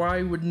and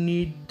why would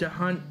need to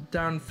hunt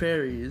down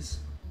fairies.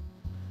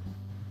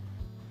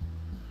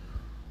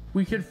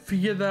 We could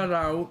figure that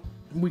out.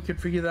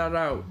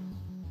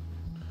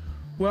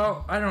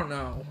 Well, I don't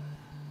know.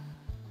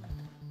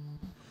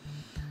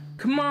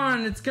 Come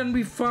on, it's gonna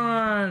be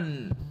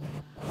fun.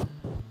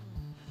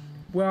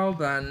 Well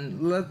then,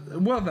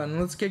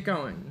 let's get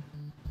going.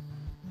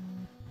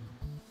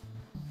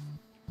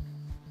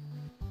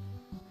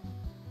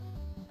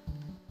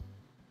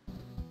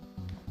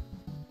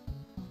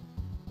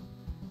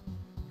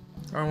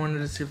 I wanted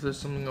to see if there's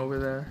something over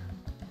there.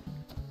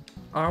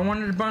 I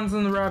wanted to bounce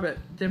on the rabbit.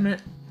 Damn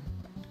it.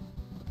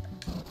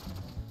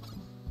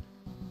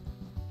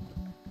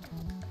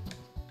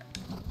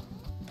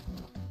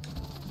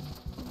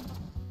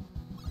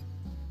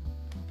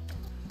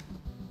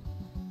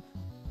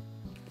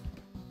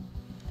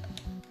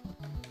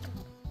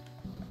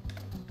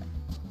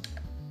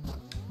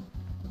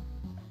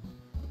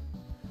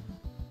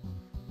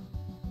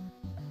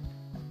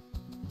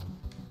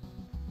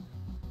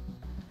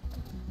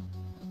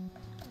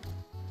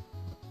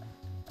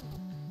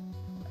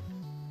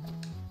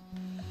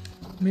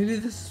 Maybe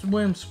this is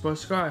where I'm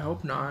supposed to go. I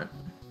hope not.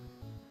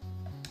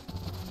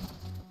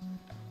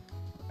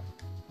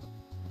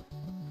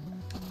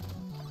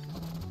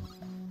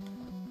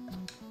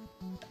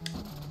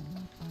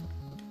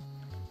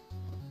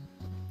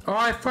 Oh,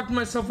 I fucked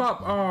myself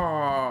up.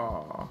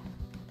 Oh.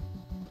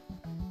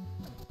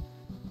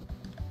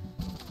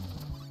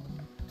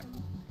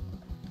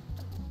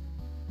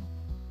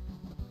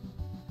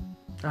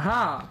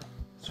 Aha!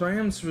 So I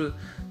am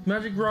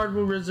Magic Rod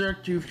will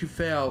resurrect you if you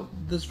fail.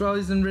 This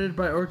valley is invaded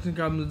by orcs and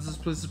goblins. This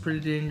place is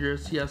pretty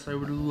dangerous. Yes, I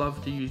would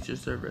love to use your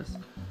service.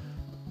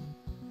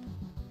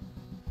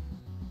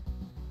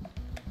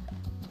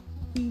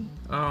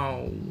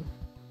 Oh.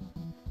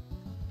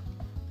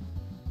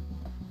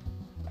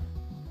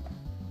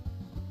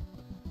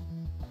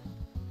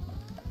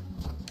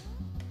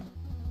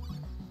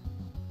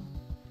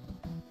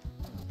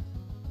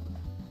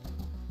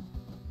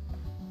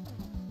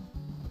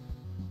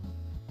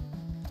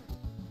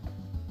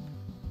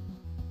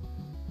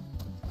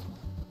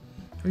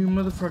 You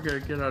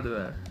motherfucker, get out of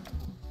there.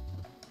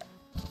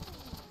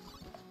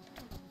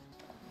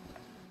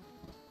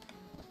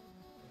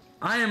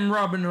 I am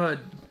Robin Hood.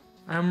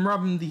 I am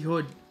Robin the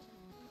Hood.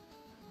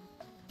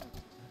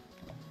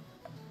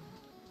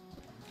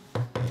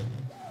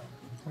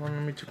 Hold on,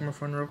 let me check my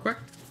phone real quick.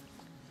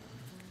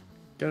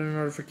 Got a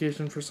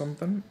notification for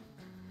something.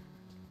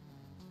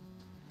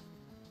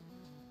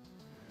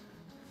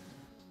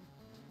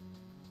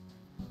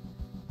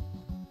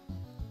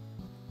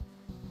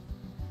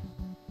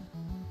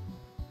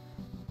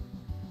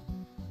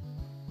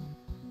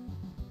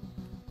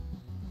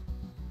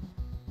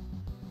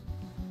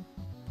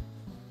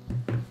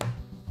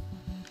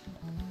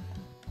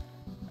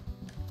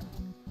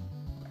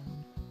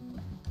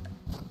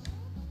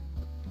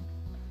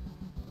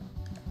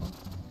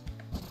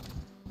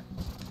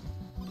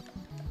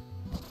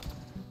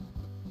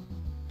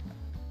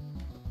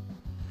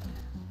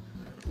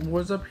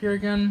 What's up here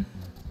again?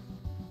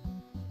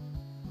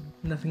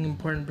 Nothing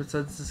important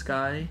besides the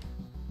sky.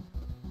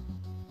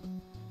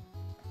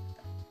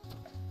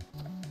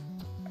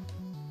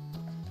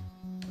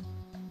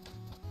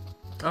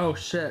 Oh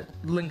shit,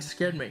 Link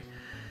scared me.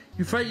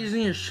 You fight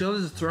using your shield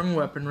as a throwing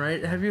weapon,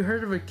 right? Have you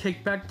heard of a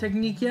kickback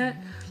technique yet?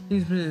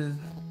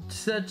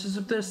 Set just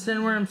up there,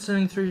 stand where I'm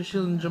standing, through your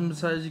shield and jump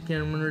as high as you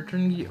can. When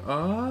returning you...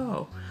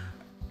 Oh.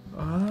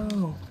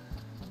 Oh.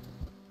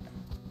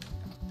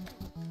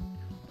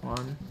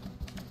 One.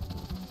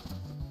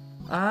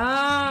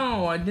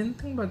 Oh, I didn't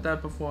think about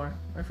that before.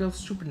 I feel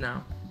stupid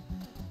now.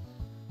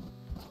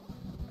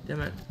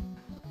 Damn it.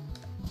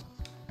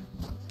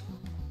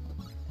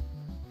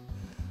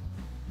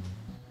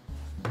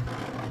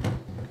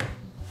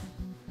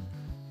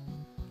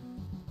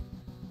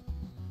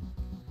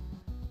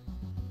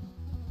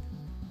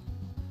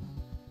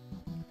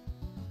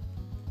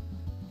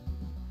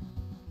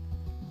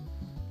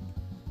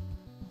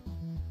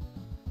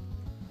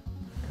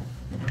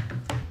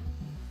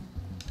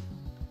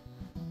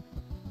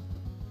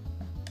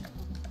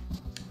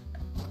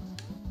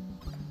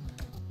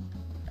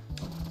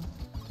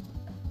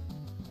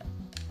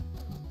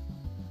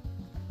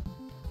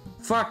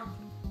 Fuck.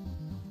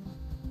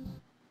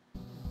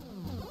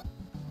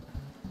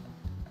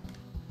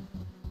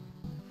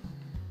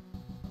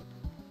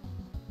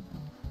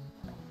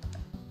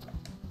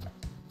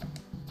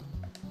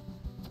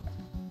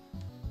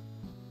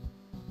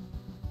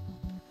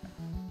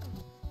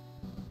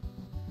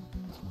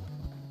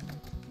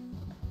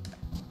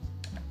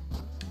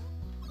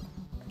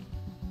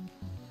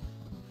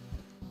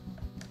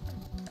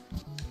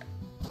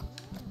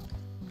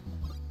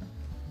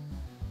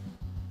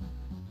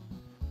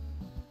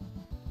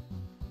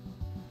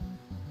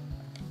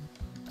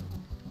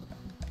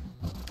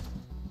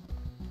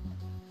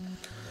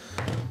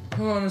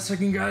 Hold on a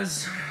second,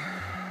 guys.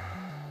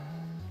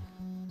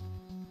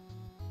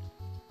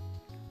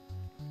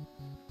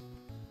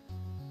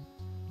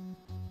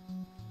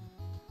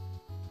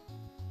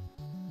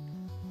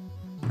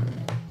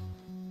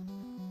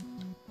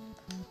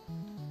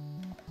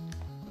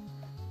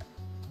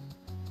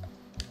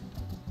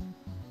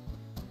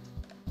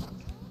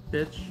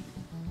 Bitch.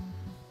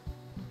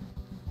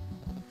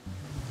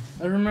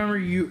 I remember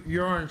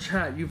you're on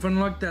chat. You've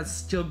unlocked that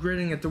steel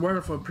grating at the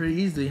waterfall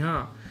pretty easily,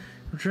 huh?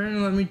 I'm trying to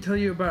let me tell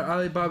you about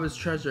Alibaba's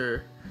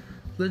treasure.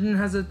 Legend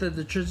has it that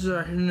the treasures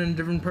are hidden in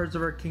different parts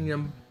of our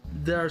kingdom.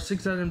 There are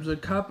 6 items: a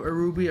cup, a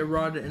ruby, a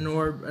rod, an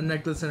orb, a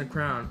necklace, and a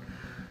crown.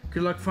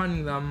 Good luck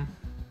finding them.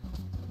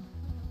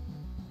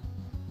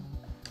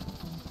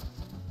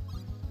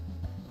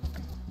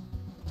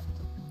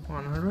 Hold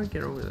on, how do I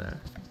get over there?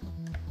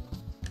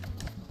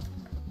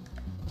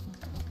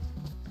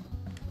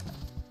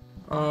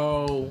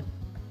 Oh.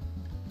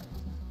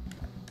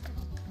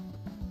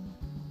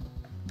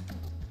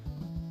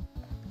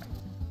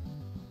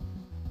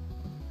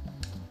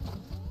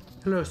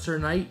 Hello, Sir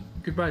Knight.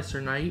 Goodbye,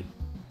 Sir Knight.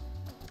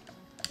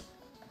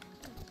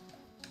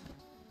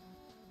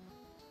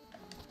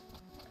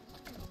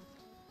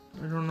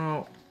 I don't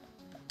know.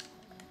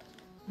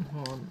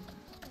 Hold on.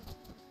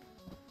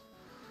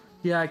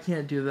 Yeah, I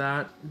can't do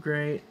that.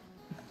 Great.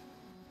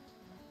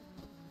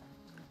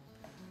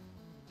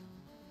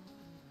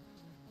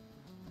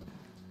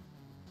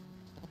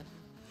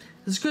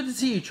 It's good to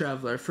see you,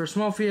 traveler. For a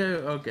small fee,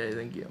 okay,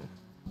 thank you.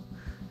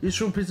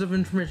 Useful piece of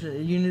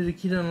information. You need a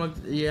key to unlock.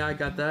 Yeah, I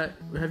got that.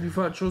 Have you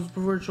fought trolls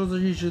before? Trolls are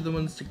usually the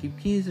ones to keep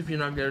keys. If you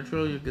knock out a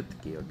troll, you'll get the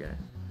key. Okay.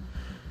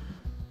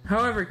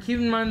 However, keep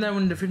in mind that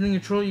when defeating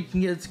a troll, you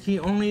can get its key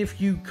only if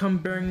you come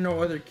bearing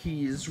no other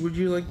keys. Would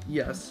you like?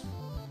 Yes.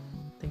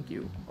 Thank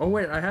you. Oh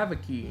wait, I have a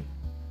key.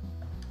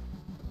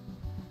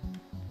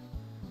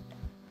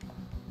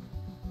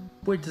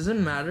 Wait, does it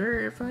matter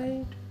if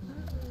I?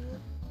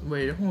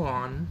 Wait, hold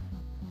on.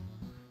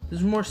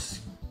 There's more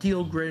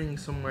steel grating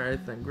somewhere, I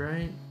think,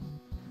 right?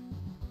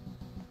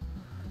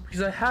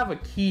 Because I have a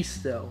key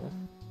still.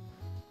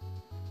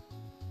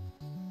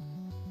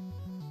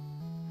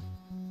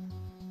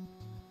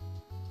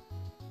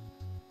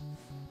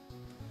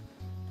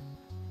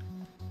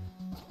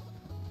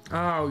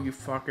 Oh, you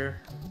fucker.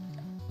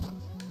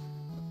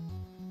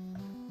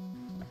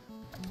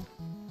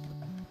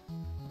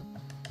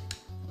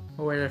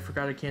 Oh wait, I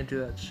forgot I can't do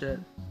that shit.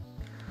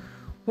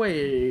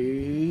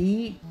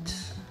 Wait.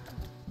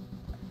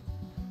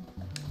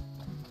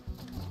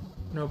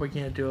 Nope, I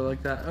can't do it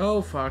like that.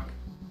 Oh, fuck.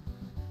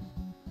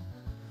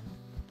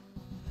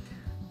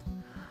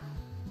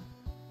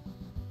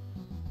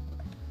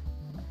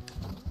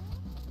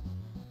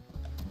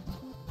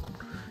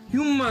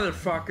 You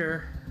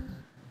motherfucker.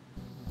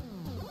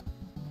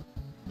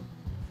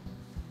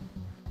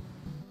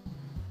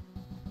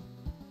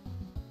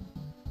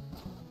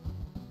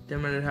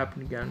 Damn it, it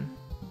happened again.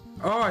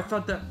 Oh, I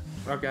thought that...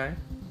 Okay.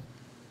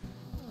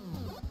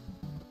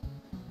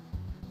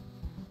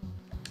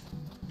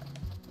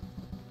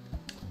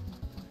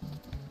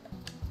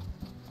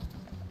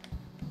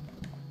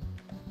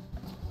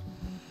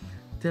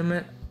 Damn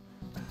it.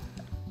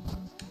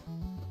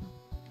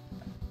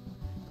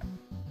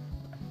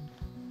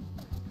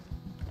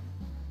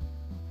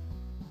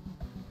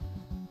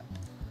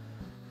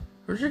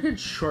 I wish I could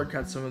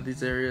shortcut some of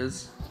these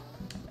areas.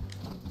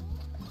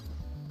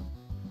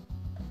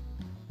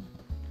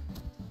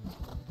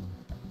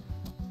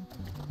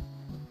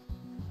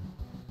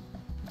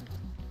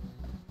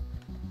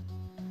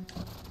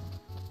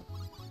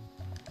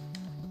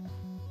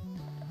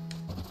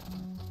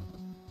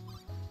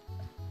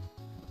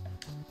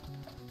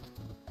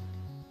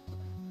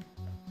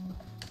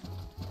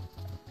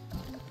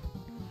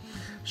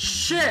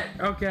 Shit!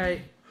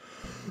 Okay.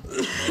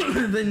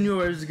 They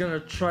knew I was gonna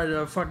try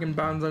to fucking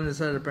bounce on his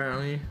head,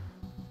 apparently.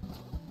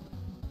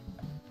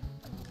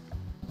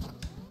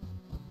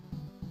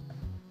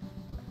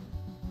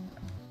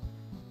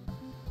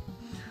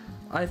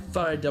 I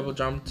thought I double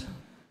jumped.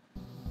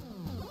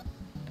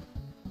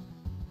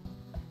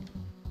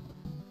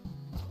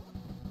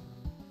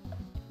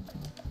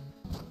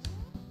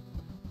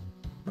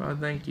 Oh,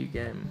 thank you,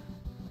 game.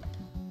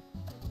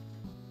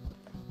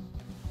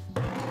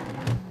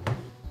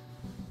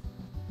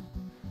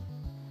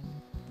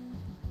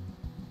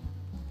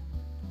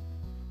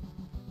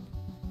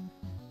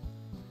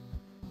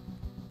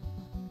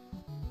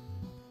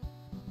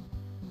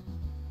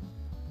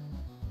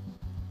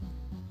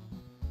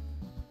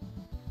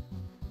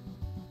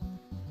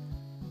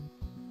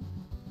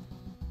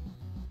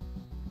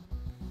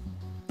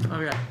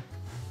 Okay.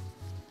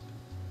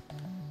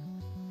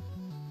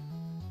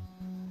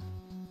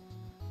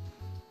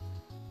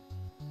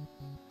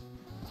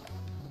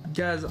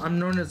 Guys, I'm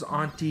known as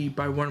Auntie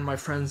by one of my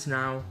friends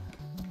now.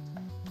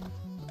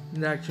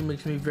 It actually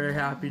makes me very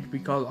happy to be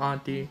called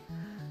Auntie.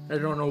 I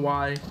don't know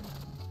why.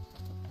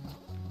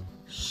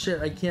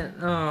 Shit, I can't.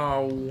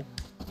 Oh.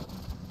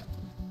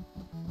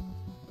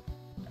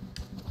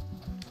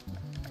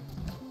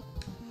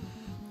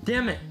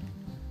 Damn it.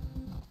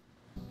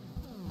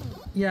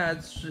 Yeah,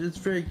 it's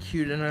very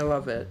cute and I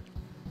love it.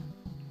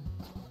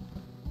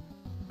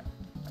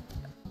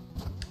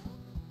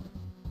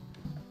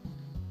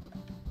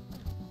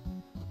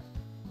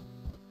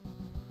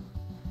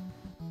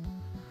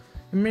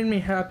 It made me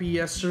happy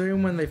yesterday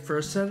when they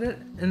first said it,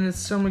 and it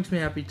still makes me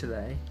happy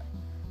today.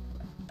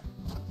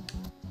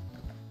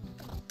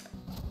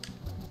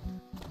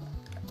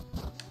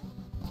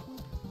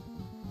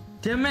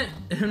 Damn it!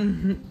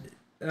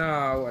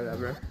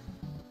 Whatever.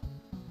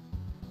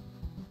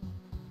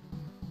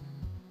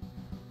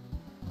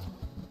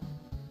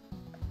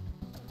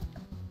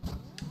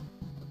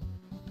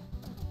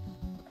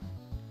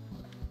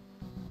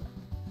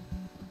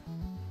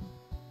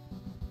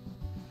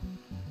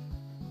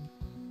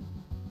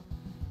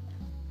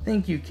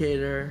 Thank you,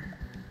 Cater.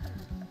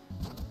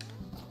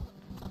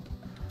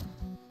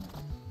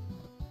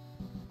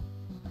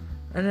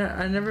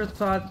 I never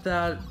thought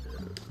that,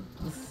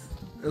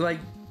 like,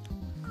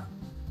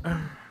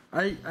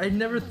 I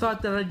never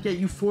thought that I'd get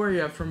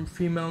euphoria from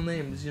female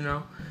names, you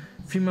know?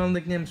 Female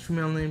nicknames,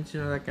 female names, you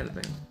know, that kind of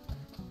thing.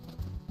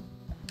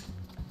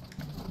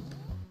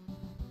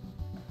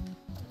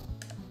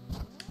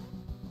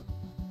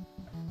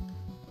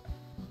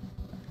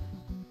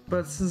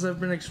 But since I've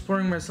been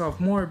exploring myself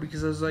more,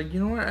 because I was like, you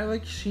know what, I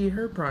like she,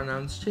 her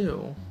pronouns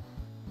too.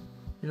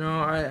 You know,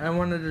 I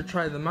wanted to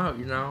try them out,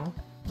 you know?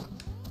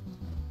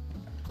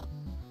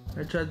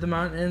 I tried them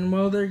out and,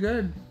 well, they're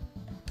good.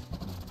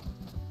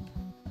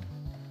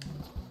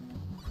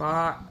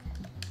 Fuck.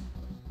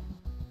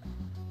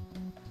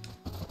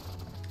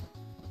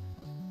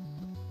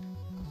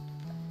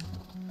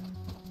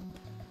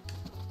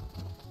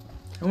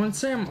 I wouldn't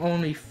say I'm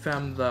only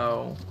femme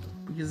though,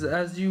 because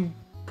as you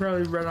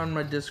probably read on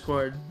my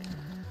Discord,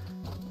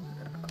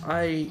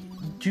 I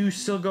do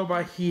still go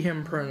by he,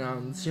 him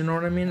pronouns, you know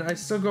what I mean? I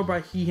still go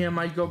by he, him,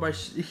 I go by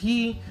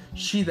he,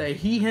 she, they,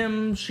 he,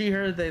 him, she,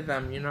 her, they,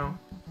 them, you know?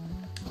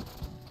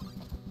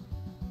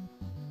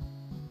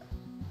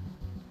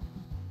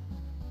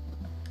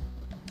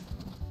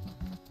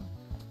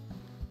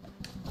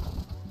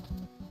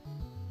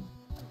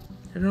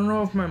 I don't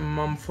know if my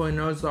mom fully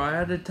knows though. I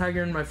had to tag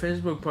her in my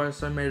Facebook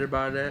post I made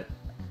about it.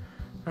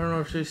 I don't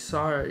know if she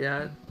saw it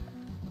yet.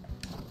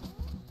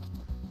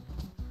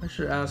 I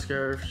should ask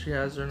her if she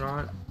has or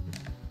not.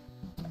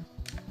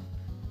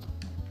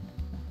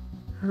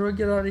 How do I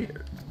get out of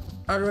here?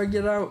 How do I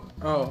get out?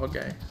 Oh,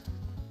 okay.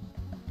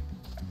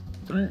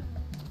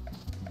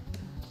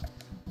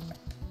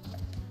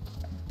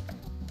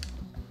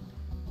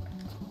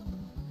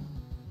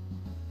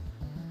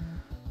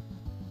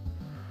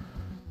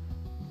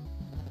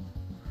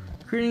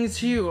 Greetings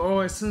to you. Oh,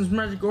 I sense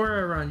magic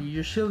aura around you.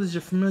 Your shield is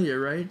your familiar,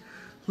 right?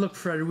 Look,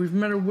 Fred, we've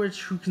met a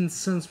witch who can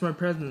sense my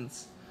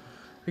presence.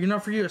 I can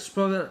offer you a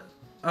spell that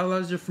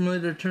allows your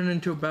familiar to turn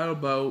into a battle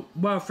bow.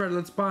 Wow, Fred,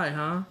 let's buy,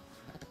 huh?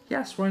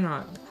 Yes, why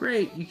not?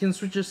 Great, you can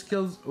switch your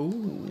skills.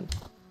 Ooh.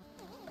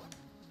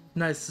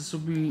 Nice, this will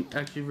be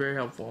actually very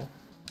helpful.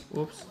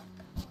 Whoops.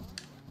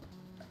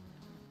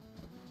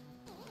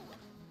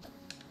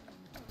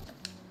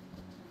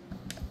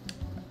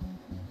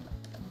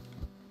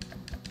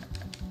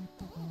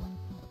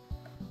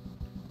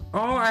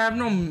 Oh, I have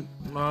no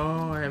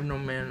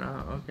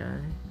mana. Okay.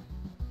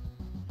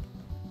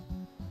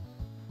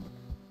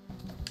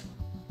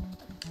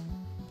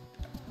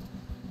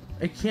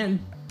 I can't.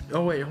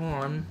 Oh wait, hold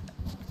on.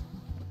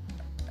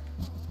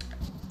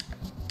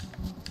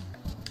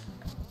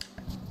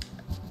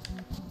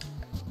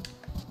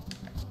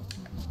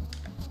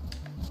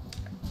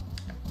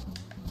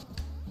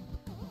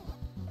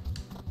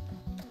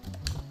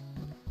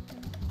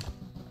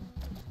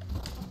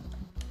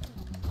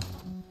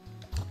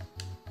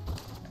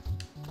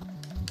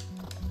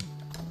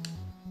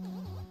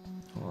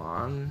 Hold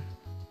on.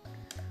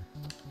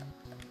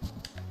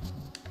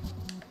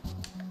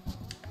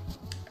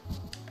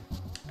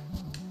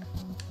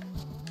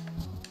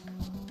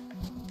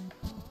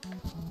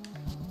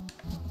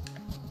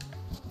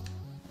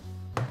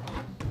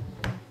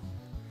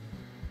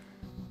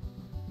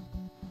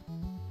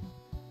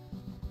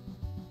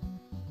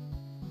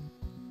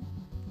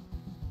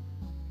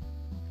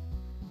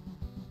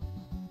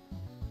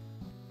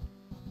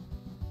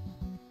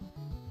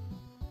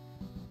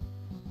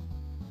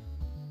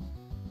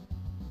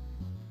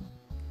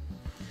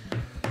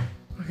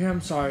 Okay,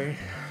 I'm sorry.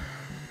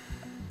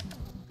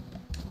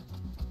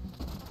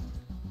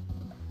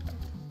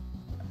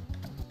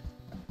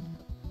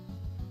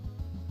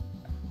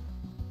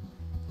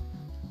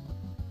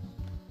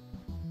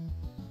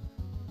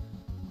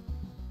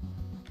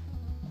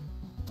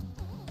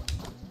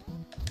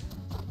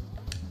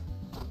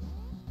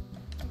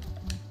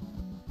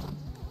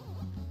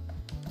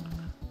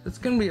 It's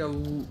gonna be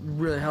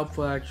really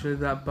helpful actually,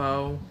 that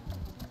bow.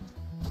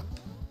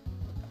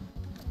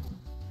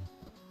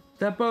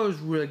 That bow is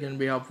really gonna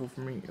be helpful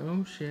for me.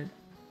 Oh shit.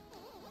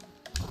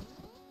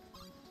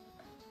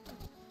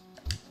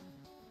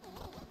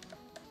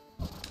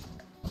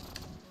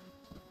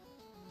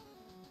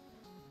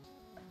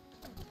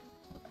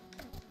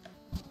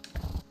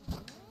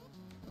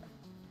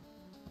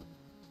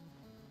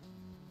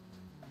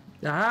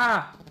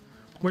 Ah!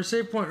 Where's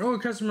save point? Oh,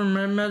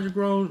 customer magic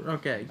roll.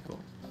 Okay, cool.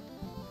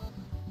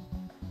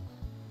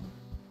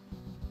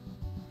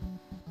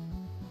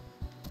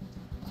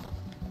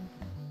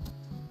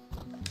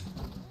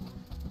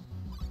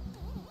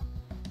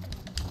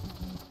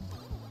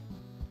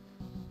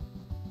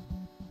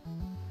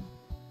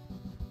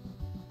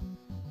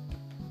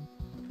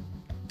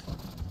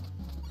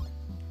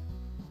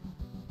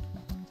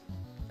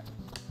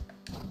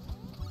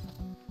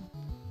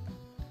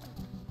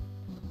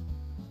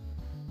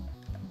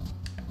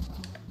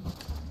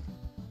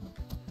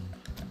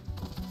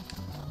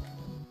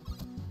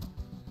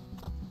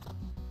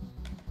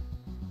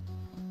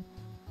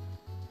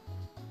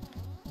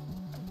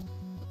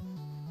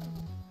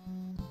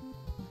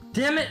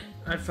 Damn it!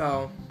 I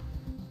fell.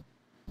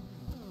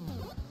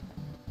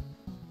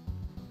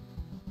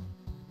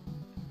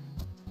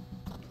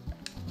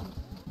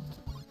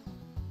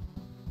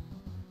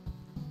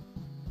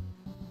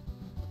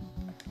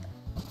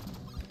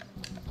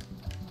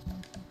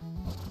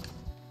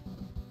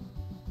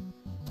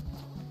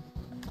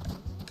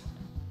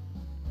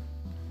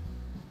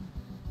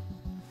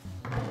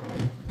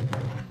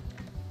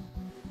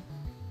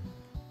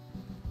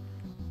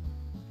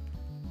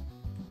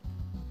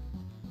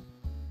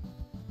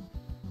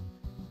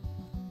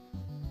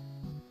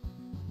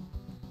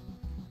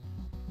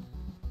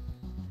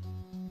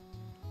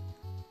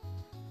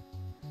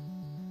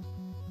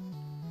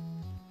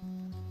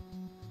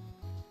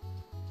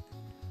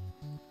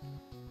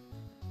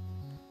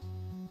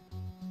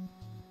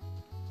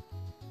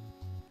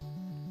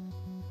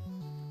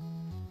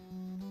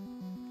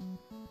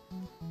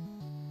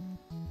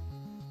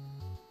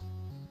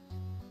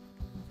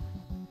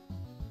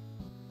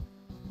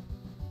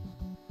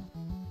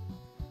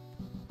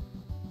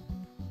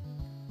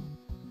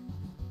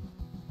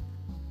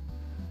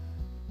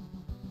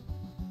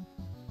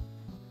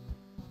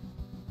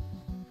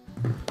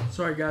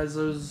 Sorry guys,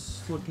 I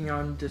was looking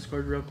on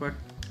Discord real quick.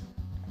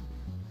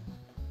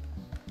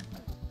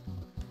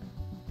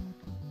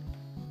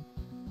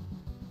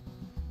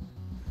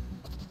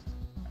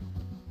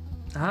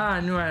 Ah,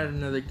 I knew I had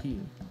another key.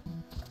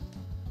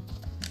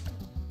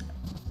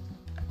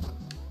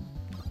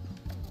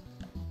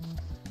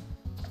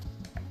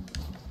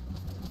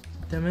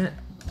 Damn it.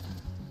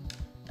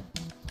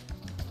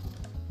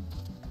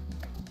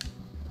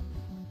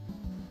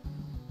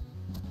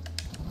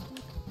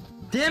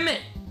 Damn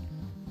it!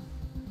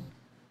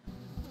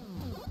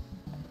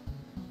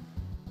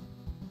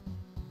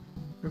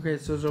 Okay,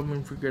 so it's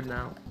open for good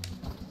now.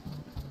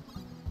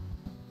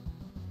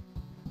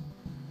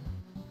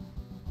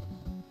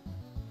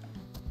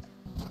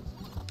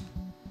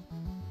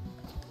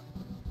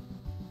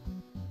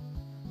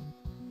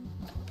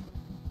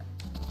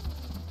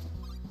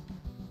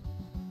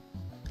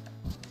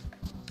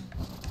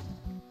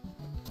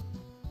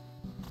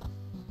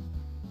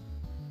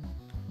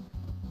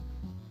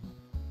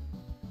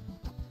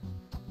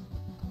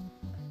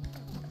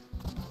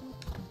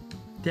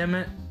 Damn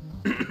it.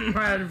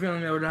 I had a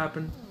feeling that would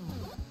happen.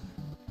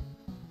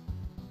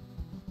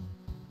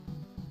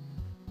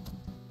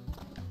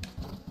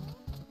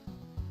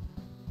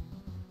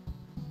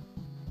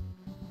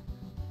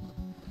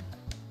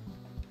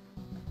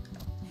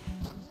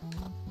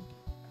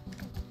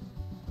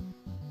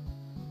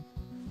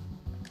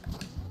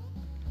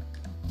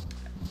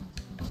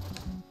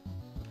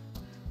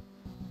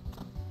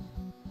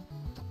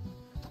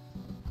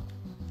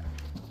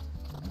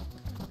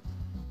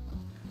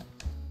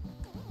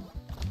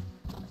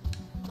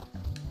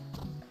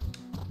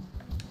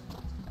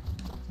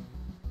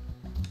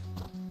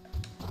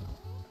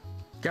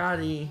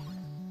 Gotti.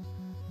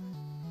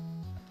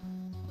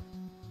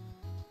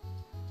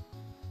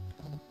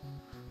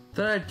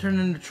 Thought I'd turn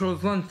into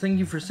Troll's lunch. Thank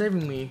you for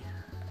saving me.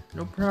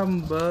 No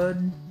problem,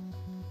 bud.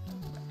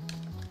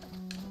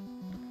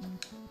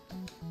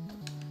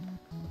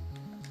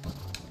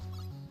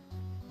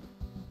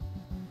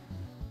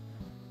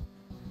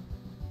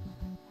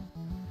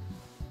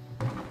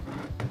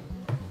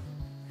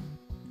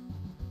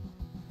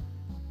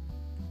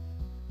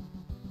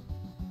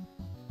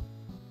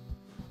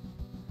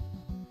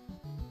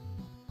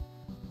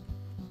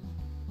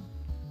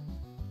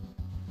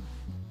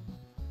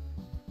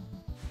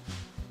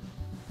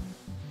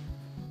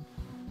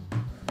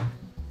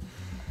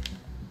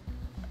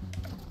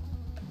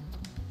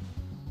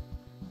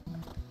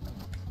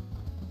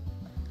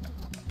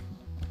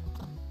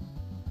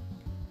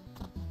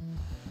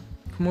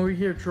 Come over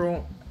here,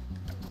 troll.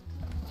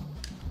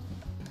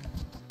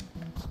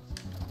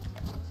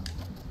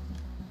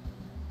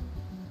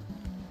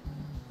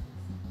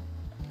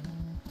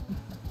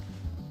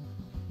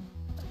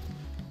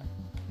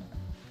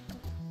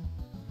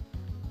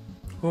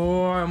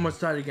 Oh, I almost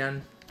died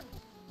again.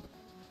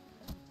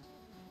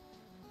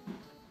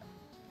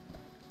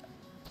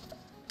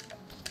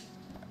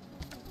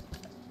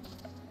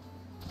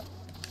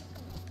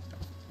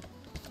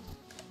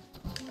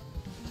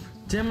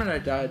 Damn it, I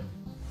died.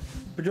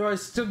 But do I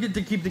still get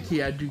to keep the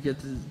key? I do get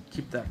to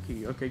keep that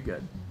key. Okay,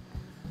 good.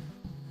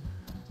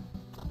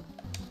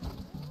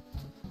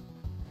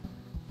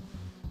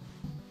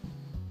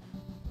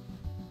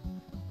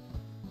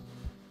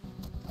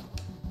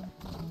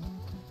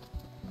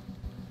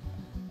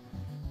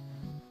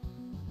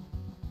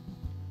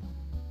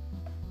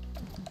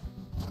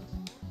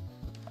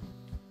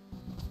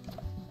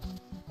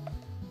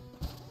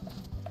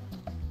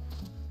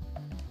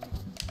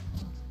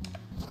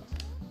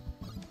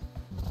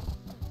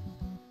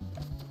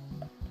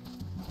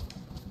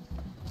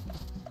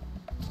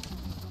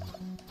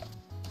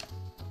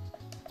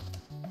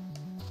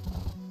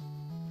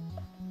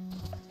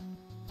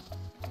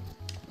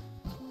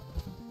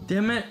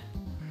 Damn it.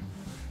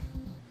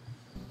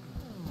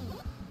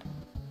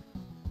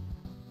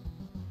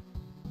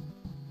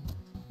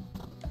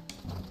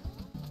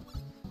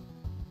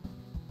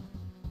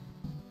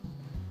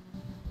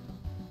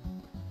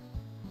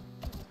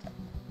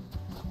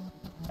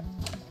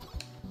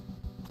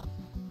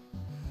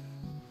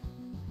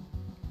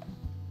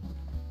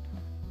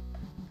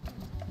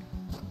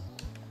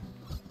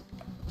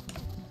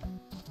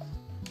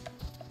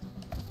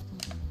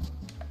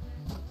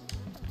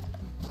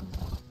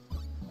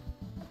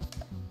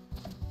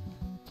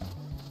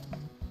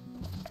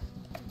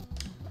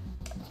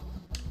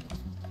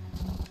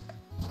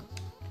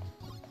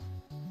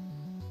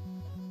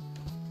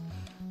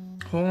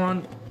 Hold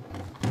on.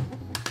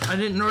 I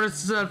didn't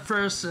notice this at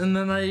first, and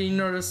then I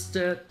noticed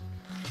it.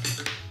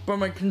 But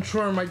my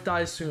controller might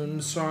die soon,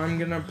 so I'm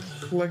gonna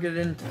plug it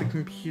into the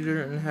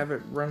computer and have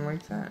it run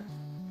like that.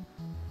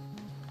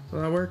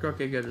 Will that work?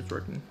 Okay, good, it's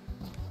working.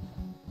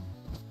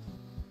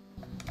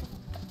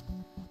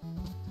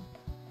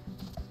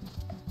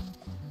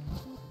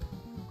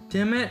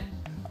 Damn it!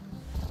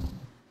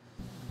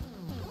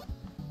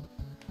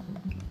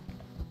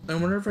 I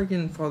wonder if I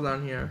can fall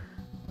down here.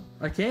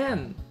 I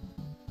can!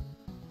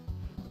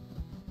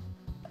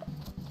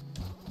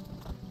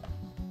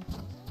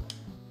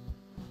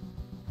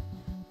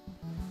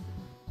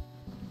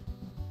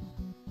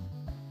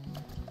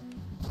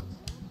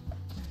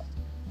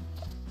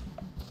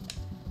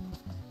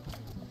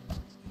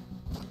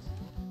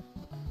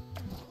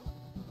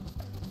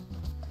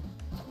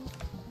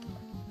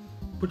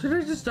 What did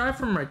I just die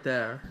from right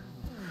there?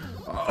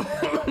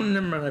 Oh,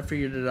 never mind, I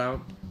figured it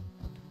out.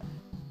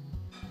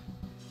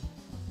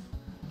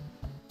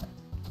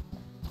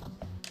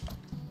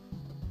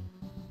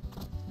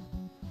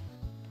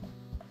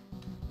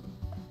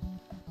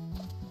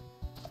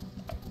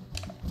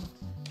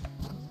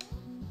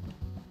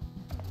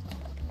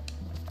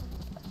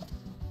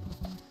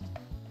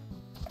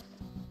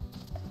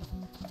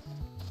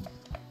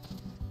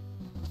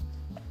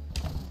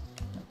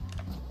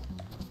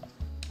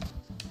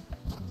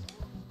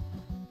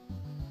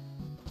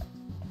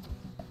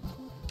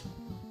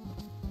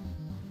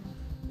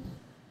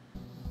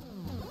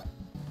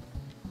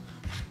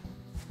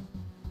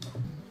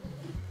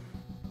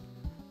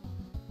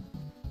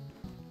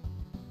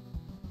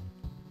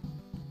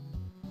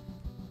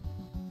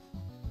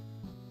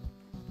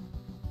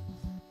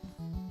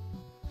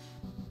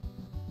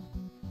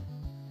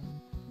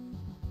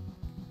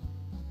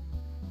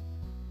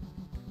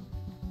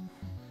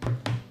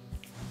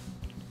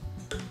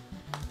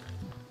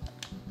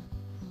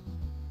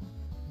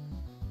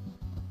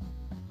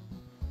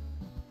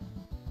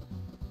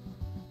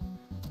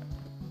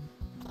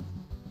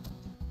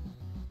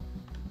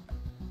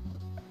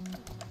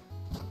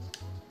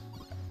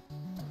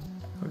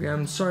 Okay,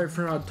 I'm sorry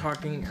for not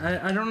talking.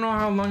 I don't know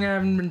how long I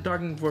haven't been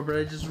talking for, but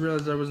I just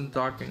realized I wasn't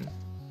talking.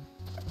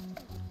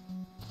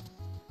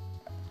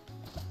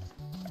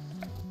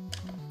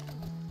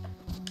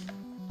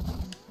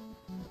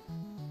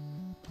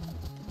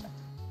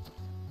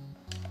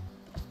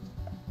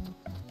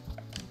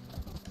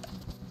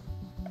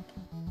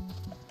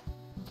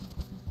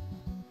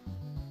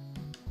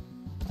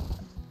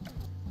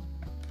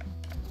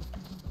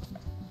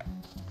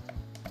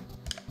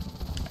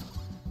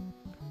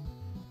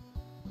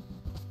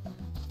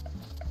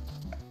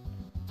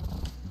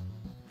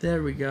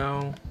 There we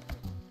go.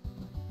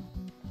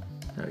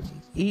 Now,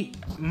 eat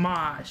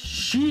my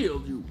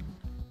shield, you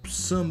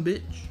son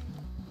bitch.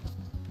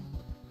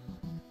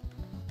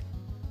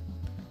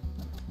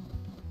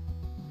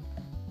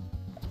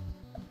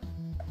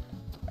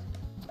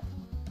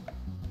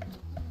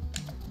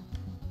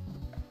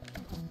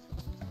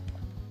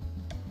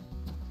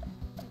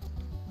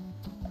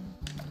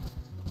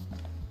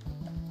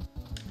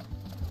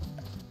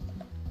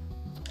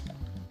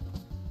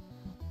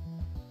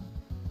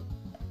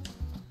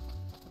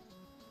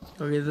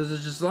 Okay, those are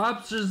just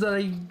lobsters that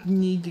I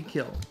need to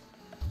kill.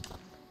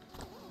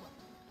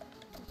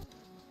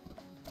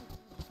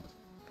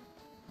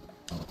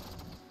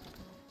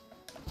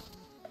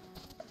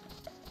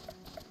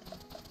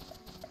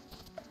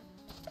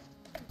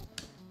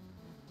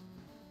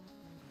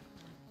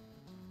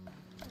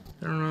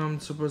 I don't know how I'm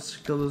supposed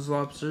to kill those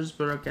lobsters,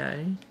 but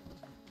okay.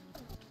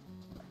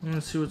 I'm gonna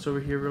see what's over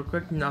here real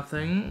quick.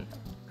 Nothing.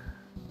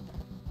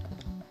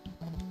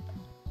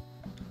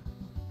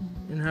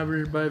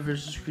 Inhabited by a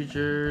vicious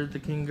creature, the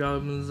king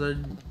goblins.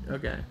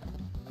 Okay.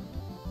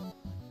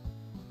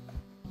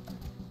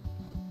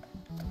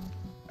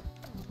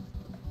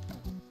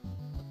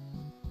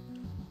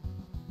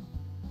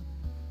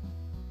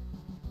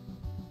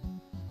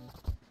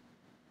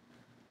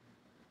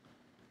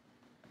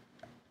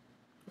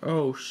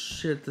 Oh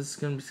shit, this is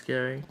gonna be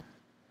scary.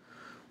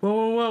 Whoa,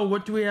 whoa, whoa,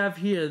 what do we have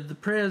here? The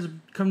prey has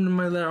come to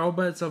my lair all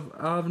by itself.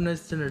 I'll have a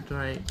nice dinner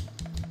tonight.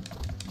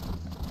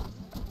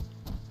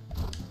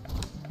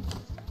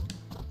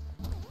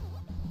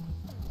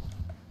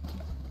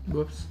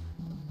 Whoops.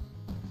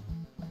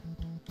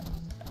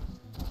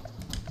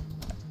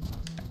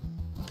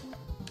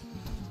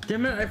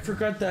 Damn it, I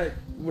forgot that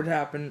would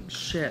happen.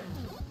 Shit.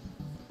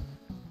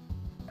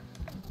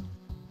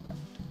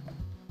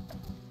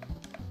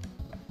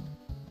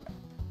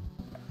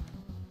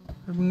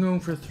 I've been going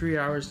for 3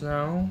 hours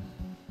now.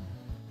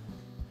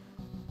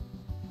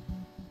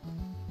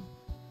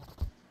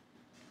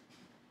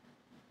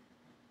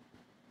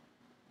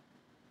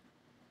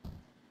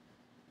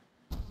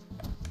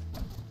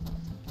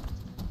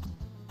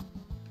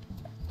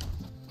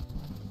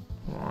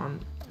 Come on.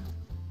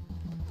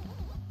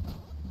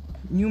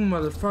 You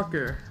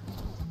motherfucker.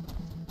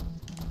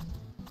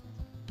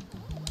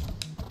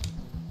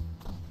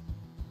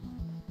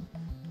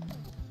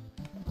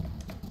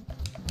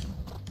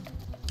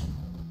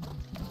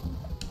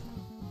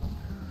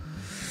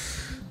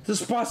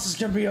 This boss is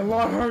gonna be a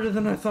lot harder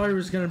than I thought it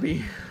was gonna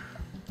be.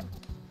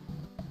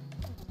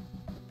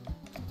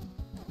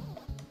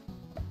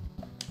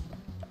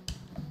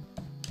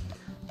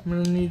 I'm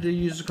gonna need to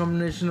use a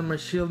combination of my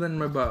shield and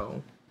my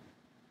bow.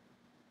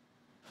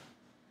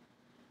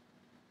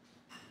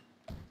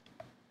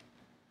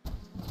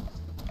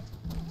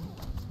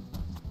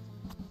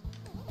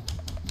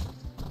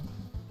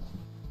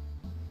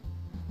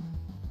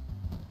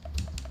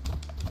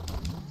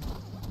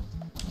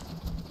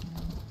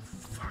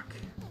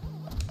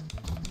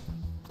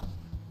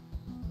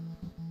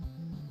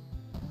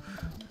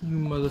 You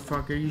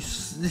motherfucker,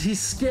 he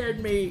scared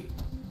me.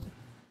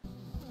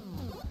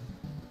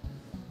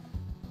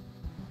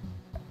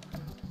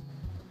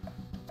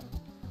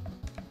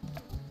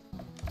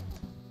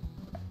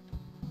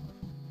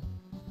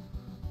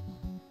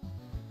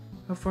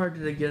 How far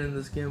did I get in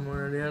this game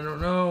already? I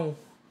don't know.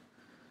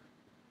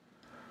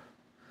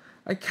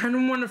 I kind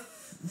of want to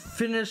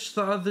finish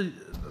the other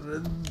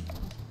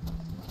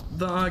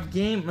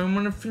game. I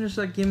want to finish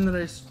that game that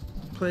I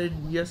played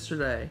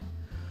yesterday.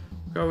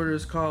 I forgot what it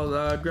was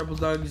called. Grapple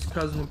Dogs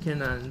Cosmic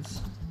Canons.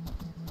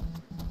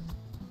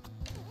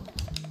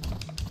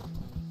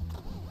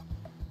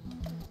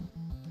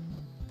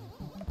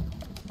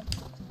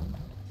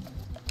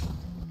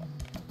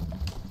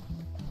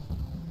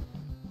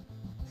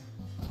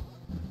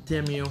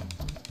 Damn you.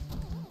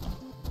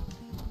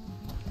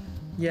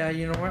 Yeah,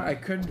 you know what? I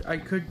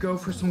could go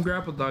for some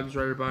grapple dogs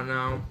right about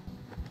now.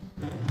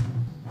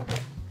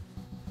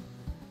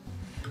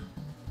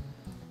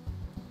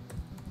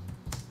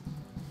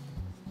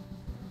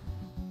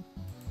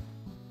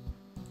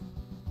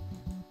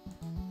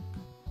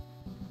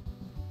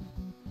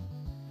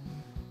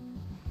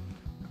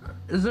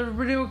 Is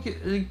everybody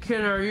okay?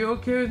 Kid, are you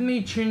okay with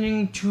me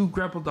changing to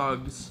grapple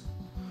dogs?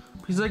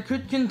 Because I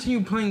could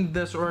continue playing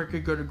this, or I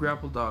could go to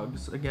grapple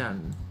dogs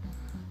again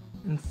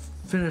and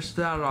finish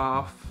that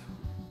off.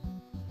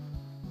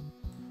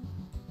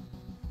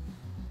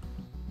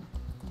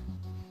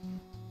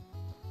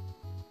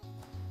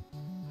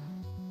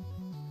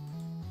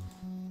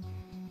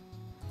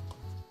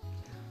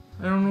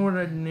 I don't know what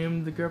I'd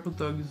name the grapple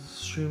dogs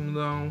stream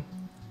though.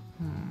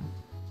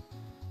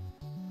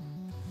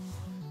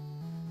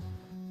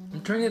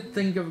 I'm trying to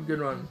think of a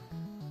good one.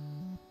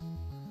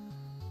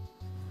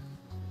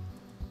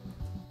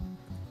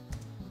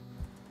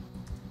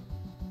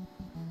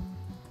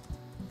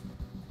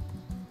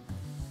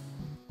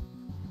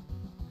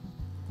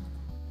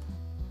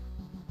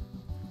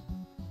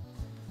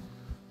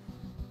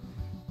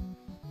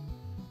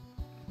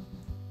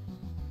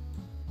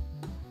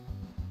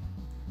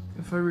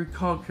 If I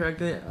recall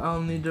correctly,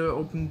 I'll need to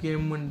open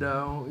game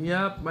window.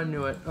 Yep, I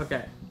knew it.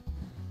 Okay.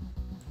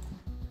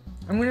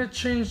 I'm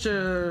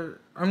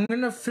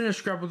gonna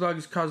finish Grapple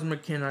Dogs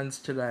Cosmic Canons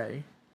today.